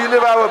only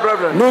deliver our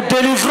brethren. Nous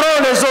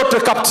délivrons les autres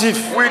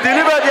captifs. We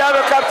deliver the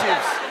other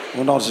captives.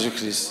 Au nom de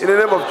Jésus-Christ. In the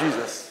name of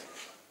Jesus.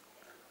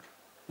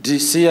 Dis,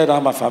 s'il y a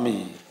dans ma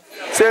famille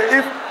Say,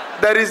 if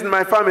there is in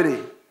my family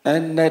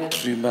un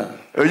être humain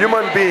a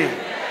human being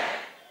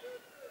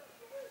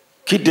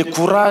qui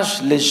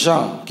décourage les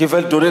gens qui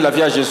veulent donner la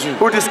vie à Jésus,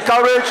 who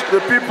discourage the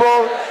people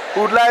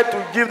who would like to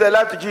give their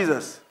life to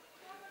Jesus,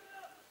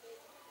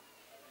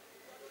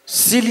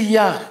 s'il y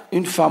a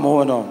une femme ou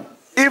un homme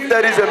if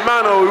there is a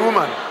man or a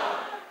woman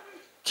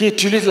qui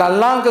utilise la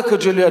langue que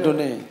Dieu lui a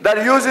donnée that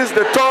uses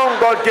the tongue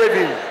God gave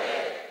him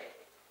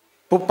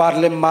pour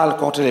parler mal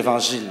contre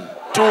l'évangile,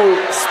 to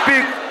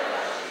speak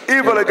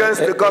evil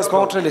against the gospel,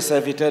 contre les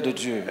serviteurs de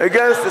Dieu,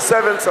 against the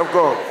servants of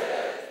God,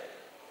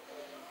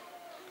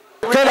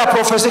 que la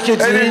prophétie qui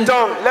any dit,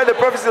 tongue, let the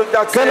prophecy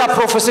that que la says,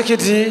 prophétie qui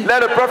dit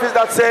let the prophecy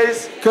that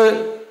says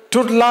que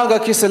toute langue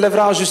qui se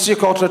lèvera en justice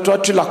contre toi,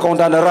 tu la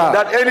condamneras.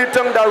 that any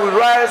tongue that will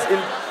rise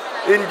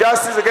in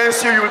justice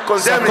against you, you will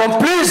condemn it.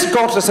 S'accomplisse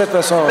contre cette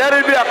personne. Let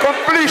it be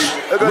accomplished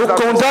Nous against that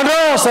person.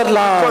 condamnons cette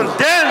langue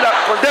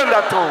Condemn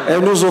that tongue. et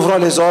nous ouvrons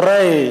les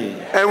oreilles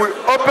And we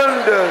open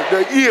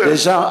the des ears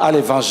gens à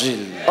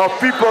l'évangile. of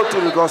people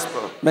to the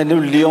gospel. Mais nous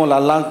lions la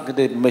langue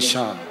des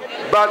méchants.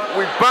 But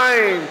we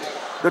bind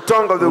the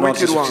tongue of the Au nom de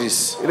wicked one.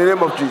 Jésus-Christ. In the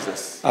name of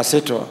Jesus.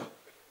 Assieds-toi.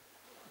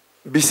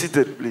 Be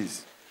seated,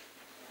 please.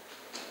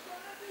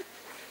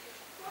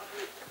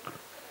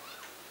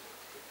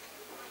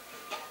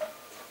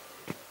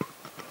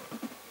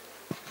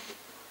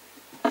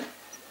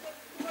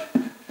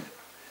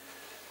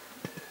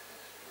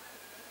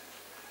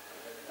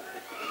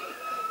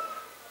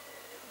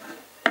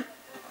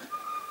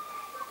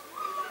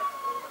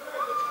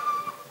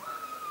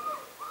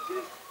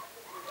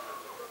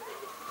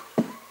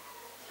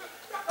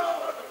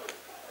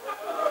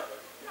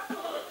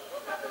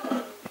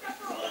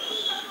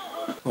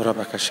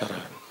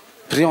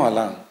 Prions à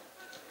langue.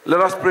 Let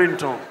us pray in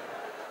tongue.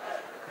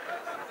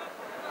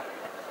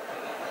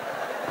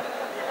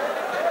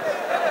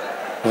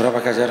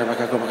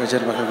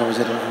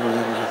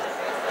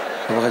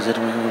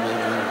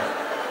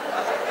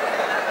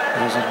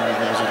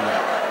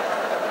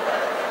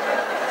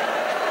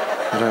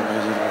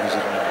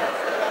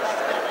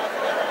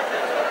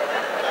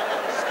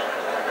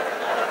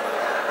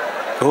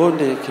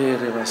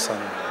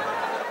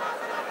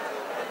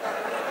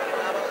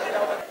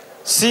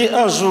 Si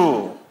un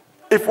jour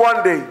If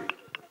one day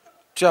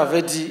tu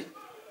avais dit,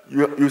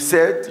 you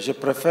said, je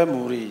préfère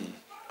mourir,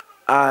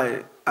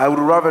 I would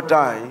rather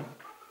die,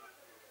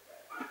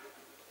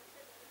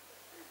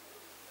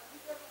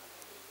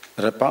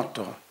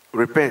 répands-toi.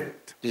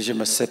 repent. Dis, je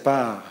me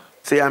sépare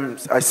Say,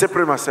 I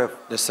separate myself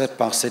de cette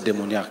pensée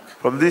démoniaque.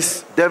 from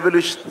this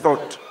devilish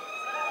thought.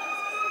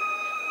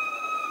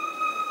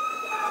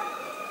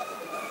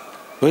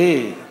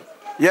 Oui,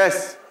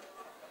 Yes,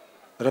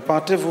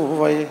 repentez-vous, vous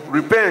voyez.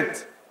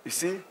 repent. You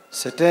see,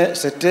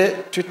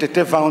 Tu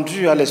t'étais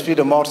vendu à l'esprit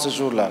de mort ce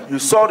jour-là. you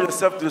sold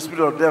yourself to the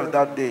spirit of death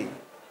that day.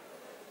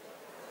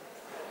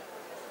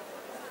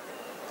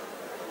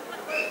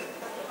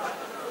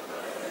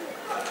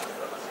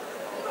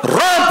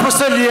 Rompre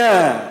ce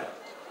lien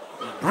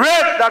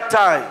Break that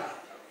tie,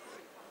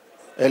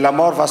 et la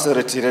mort va se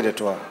retirer de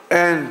toi.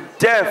 and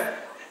death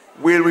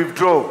will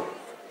withdraw.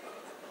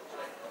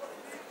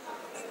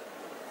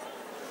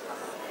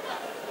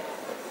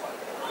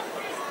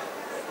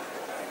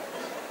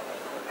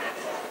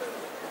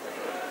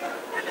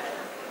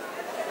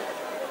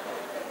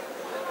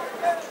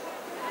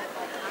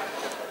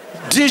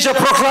 Dis, je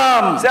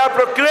proclame Say, I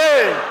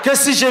proclaim que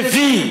si je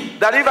vis,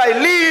 that if I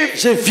live,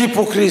 je vis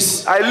pour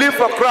Christ. I live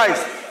for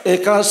Christ. Et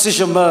quand si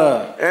je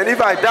meurs, And if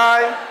I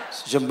die,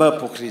 je meurs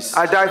pour Christ.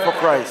 I die for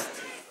Christ.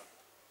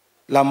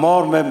 La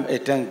mort même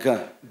est un gain.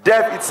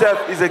 Death itself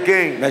is a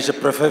gain. Mais je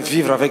préfère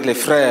vivre avec les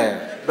frères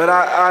But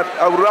I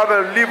would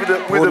rather live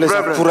pour with the les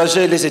brethren,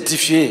 encourager et les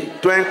édifier.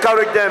 to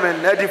encourage them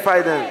and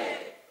edify them.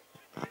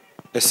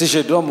 Et si je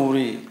dois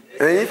mourir,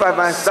 And if I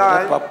must ce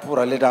n'est die, pas pour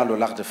aller dans le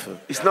lac de feu.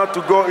 it's not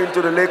to go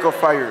into the lake of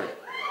fire.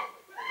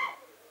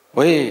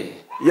 Oui.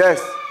 Yes.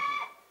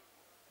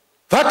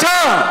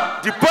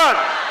 Va-t'en! Depart.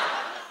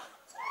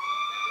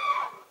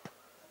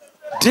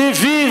 Dis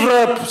vivre,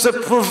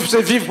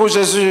 c'est vivre pour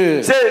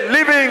Jésus. Say,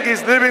 living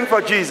is living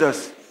for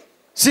Jesus.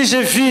 Si je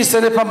vis, ce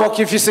n'est pas moi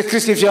qui vis, c'est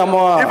Christ qui vit en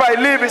moi. If I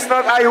live, it's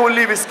not I who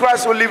live, it's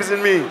Christ who lives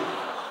in me.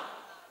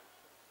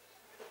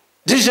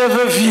 Dis, je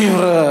veux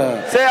vivre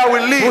Say, I will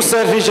pour live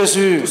servir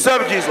Jésus. to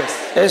serve Jesus.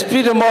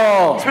 Esprit de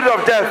mort, Spirit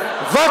of death,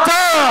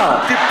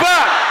 va-t'en!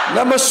 depart.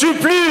 Ne me suis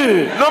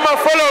plus. No more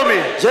follow me.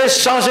 J'ai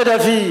changé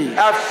d'avis.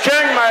 I've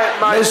changed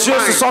my Les yeux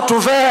se mind. sont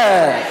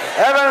ouverts.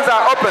 Heavens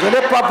are Je open.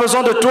 n'ai pas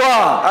besoin de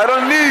toi. I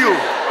don't need you.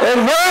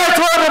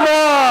 Éloigne-toi de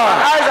moi.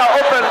 Eyes are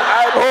open.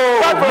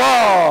 Oh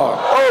mort.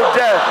 Oh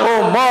death.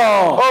 Oh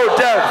mort. Oh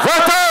death.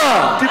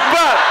 Va-t'en.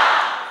 Depart.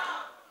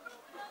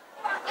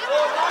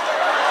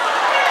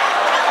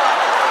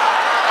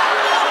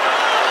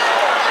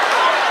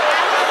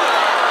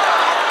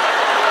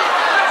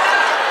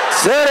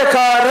 Zere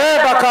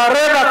kareba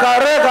kareba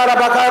kareba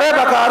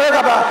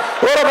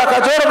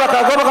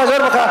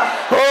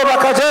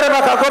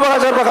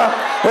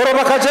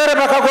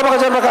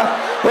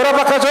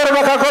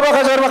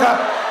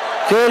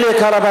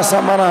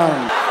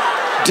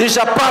Dis,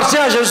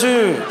 j'appartiens à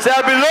Jésus. Say,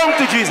 I belong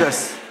to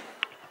Jesus.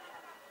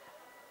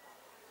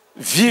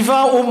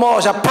 Vivant ou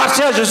mort,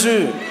 j'appartiens à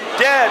Jésus.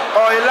 Dead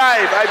or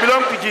alive, I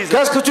belong to Jesus.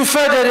 Qu'est-ce que tu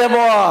fais derrière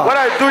moi? What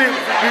are you doing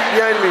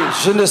behind me?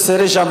 Je ne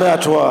serai jamais à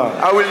toi.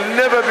 I will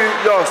never be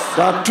yours.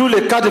 Dans tous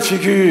les cas de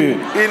figure.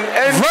 In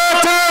any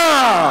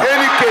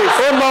case,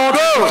 au nom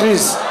de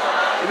Christ.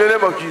 In the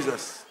name of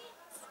Jesus.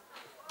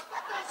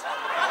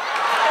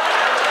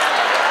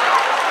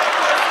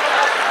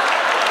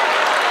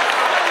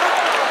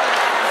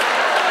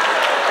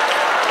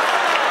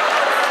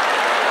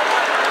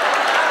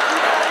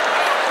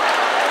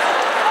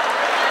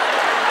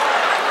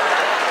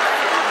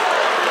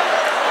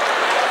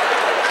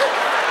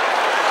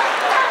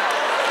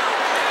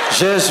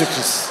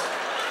 Jésus-Christ.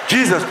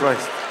 Jesus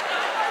Christ.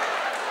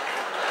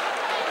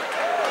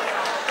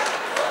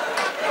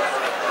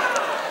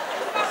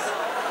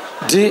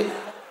 Dis,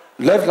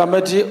 lève la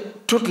main, dis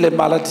toutes les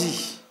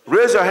maladies.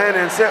 Raise your hand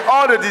and say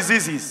all the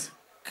diseases.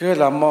 Que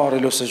la mort et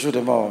le séjour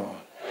de mort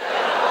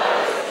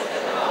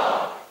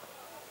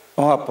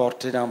ont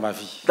apporté dans ma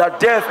vie. That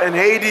death and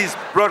Hades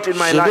brought in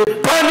my life. Je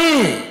les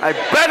bannis. I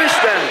banish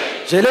them.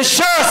 Je les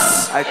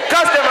chasse. I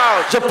cast them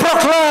out. Je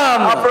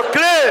proclame. I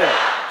proclaim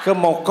que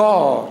mon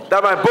corps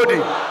that my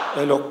body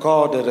est le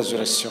corps de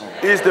résurrection.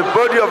 Is the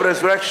body of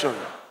resurrection.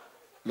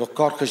 Le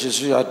corps que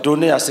Jésus a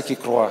donné à ceux qui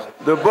croient.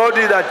 The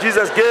body that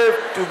Jesus gave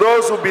to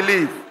those who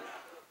believe.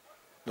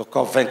 Le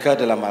corps vainqueur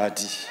de la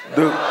maladie.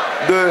 The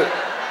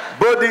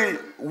body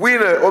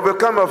winner,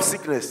 overcomer of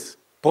sickness.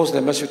 Pose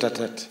les mains sur ta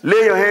tête.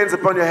 Lay your hands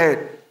upon your head.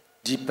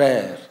 Dis,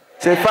 Père.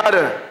 Say,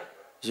 Father.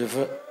 Je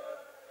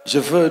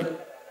veux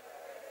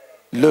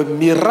le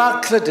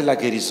miracle de la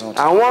guérison.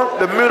 I want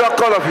the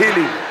miracle of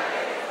healing.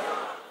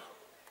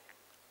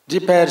 Dis,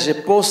 Père, je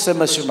pose ces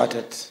mains sur ma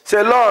tête.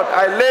 Say, Lord,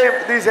 I lay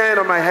this hand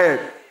on my head.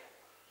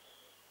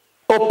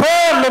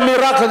 Opère le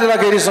miracle de la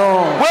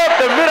guérison. Work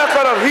the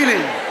miracle of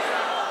healing.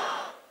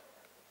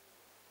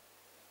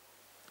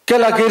 Que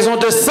la guérison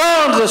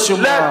descende sur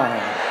moi.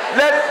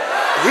 Let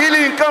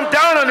healing come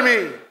down on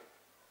me.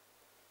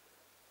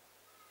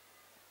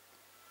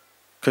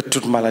 Que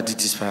toute maladie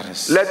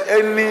disparaisse. Let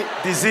any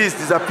disease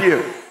disappear.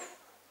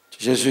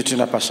 Jésus, tu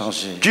n'as pas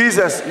changé.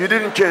 Jesus, you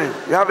didn't change.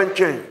 You haven't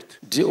changed.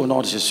 Dis au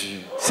nom de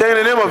Jésus. Say in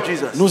the name of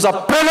Jesus. Nous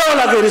appelons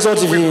la guérison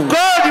divine. We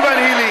call divine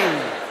healing.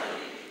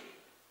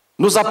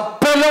 Nous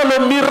appelons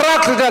le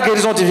miracle de la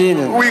guérison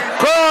divine. We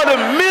call the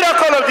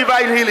miracle of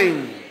divine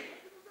healing.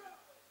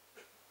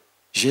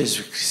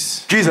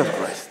 Jésus-Christ. Jesus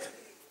Christ.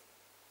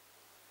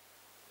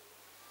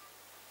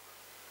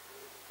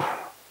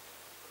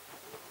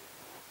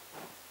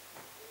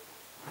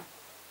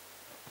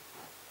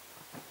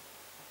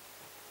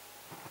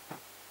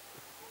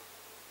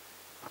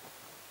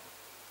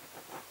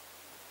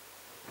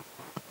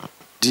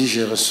 Dis,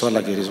 je reçois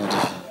la guérison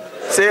divine.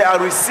 Say, I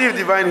receive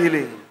divine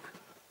healing.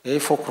 Et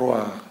il faut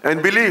croire. And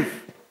believe.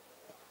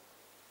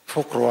 Il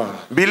faut croire.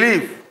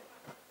 Believe.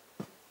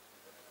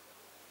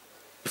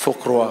 Il faut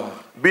croire.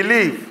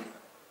 Believe.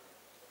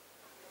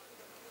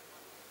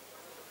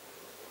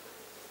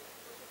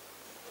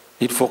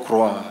 Il faut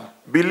croire.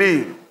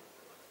 Believe.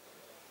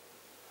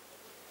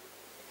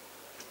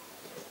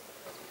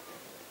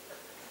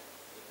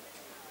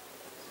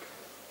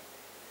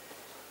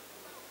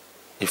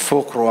 Il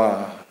faut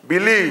croire.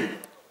 Believe.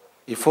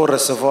 Il faut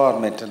recevoir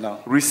maintenant.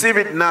 Receive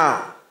it now.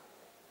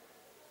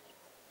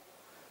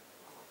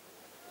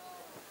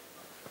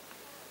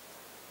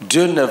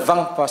 Dieu ne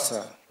vend pas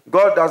ça.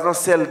 God does not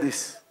sell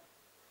this.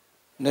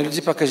 Ne lui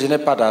dis pas que je n'ai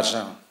pas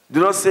d'argent. Do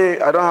not say,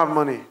 I don't have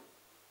money.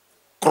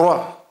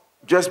 Crois.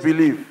 Just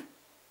believe.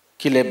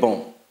 Qu'il est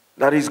bon.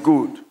 That is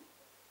good.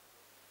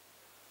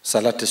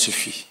 Cela te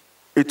suffit.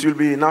 It will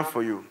be enough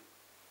for you.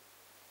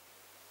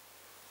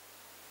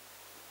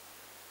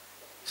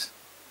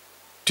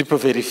 Tu peux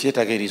vérifier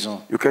ta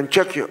guérison. You can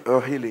check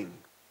your healing.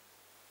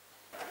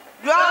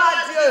 Gloire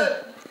à Dieu.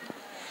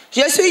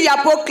 Je suis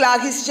Yapo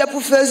Clarisse, je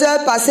vous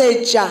faisais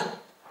passer Dja.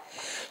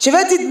 Je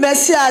veux dire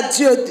merci à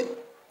Dieu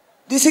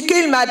de ce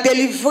qu'il m'a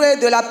délivré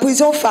de la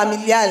prison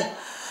familiale.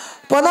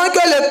 Pendant que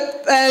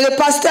le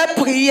pasteur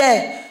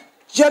priait,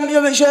 je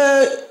me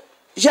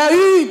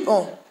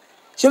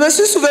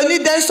suis souvenu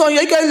d'un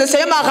songe que le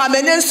Seigneur m'a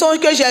ramené, un songe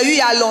que j'ai eu il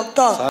y a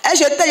longtemps. Et il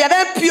y avait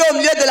un puits au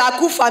milieu de la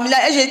cour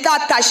familiale et j'étais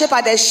attaché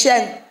par des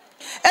chaînes.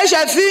 Et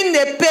j'ai vu une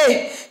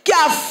épée qui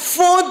a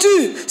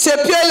fondu ce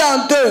pied-là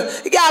en deux,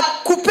 qui a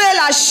coupé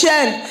la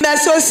chaîne.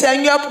 Merci au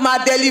Seigneur pour ma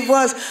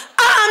délivrance.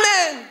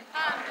 Amen.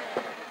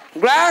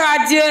 Gloire à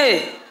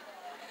Dieu.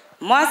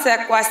 Moi,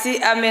 c'est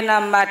Kwasi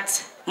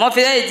Amenamat. Mon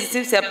fidèle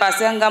disciple, c'est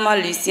Pasteur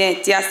Ngaman Lucien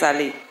Tia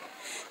Salé.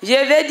 Je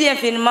vais dire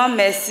infiniment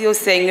merci au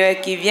Seigneur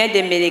qui vient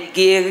de me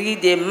guérir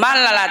de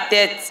mal à la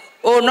tête.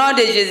 Au nom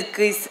de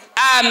Jésus-Christ.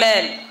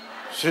 Amen.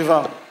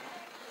 Suivant.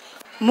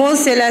 Moi,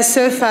 c'est la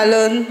sœur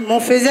Fallon. Mon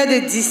faiseur de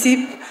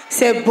disciples,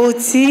 c'est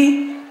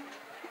Boti,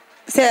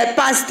 c'est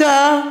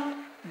Pasteur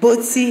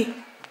Boti.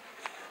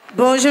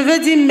 Bon, je veux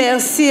dire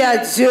merci à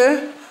Dieu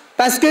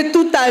parce que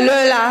tout à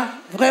l'heure là,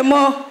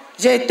 vraiment,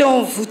 j'ai été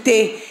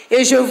envoûtée.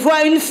 Et je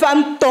vois une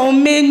femme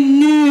tomber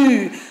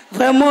nue.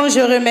 Vraiment, je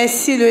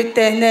remercie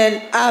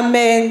l'Éternel.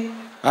 Amen.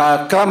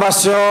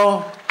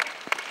 Acclamation.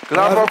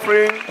 Clap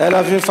offering. Elle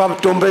a vu une femme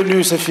tomber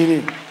nue, c'est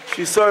fini.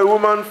 She saw a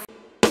woman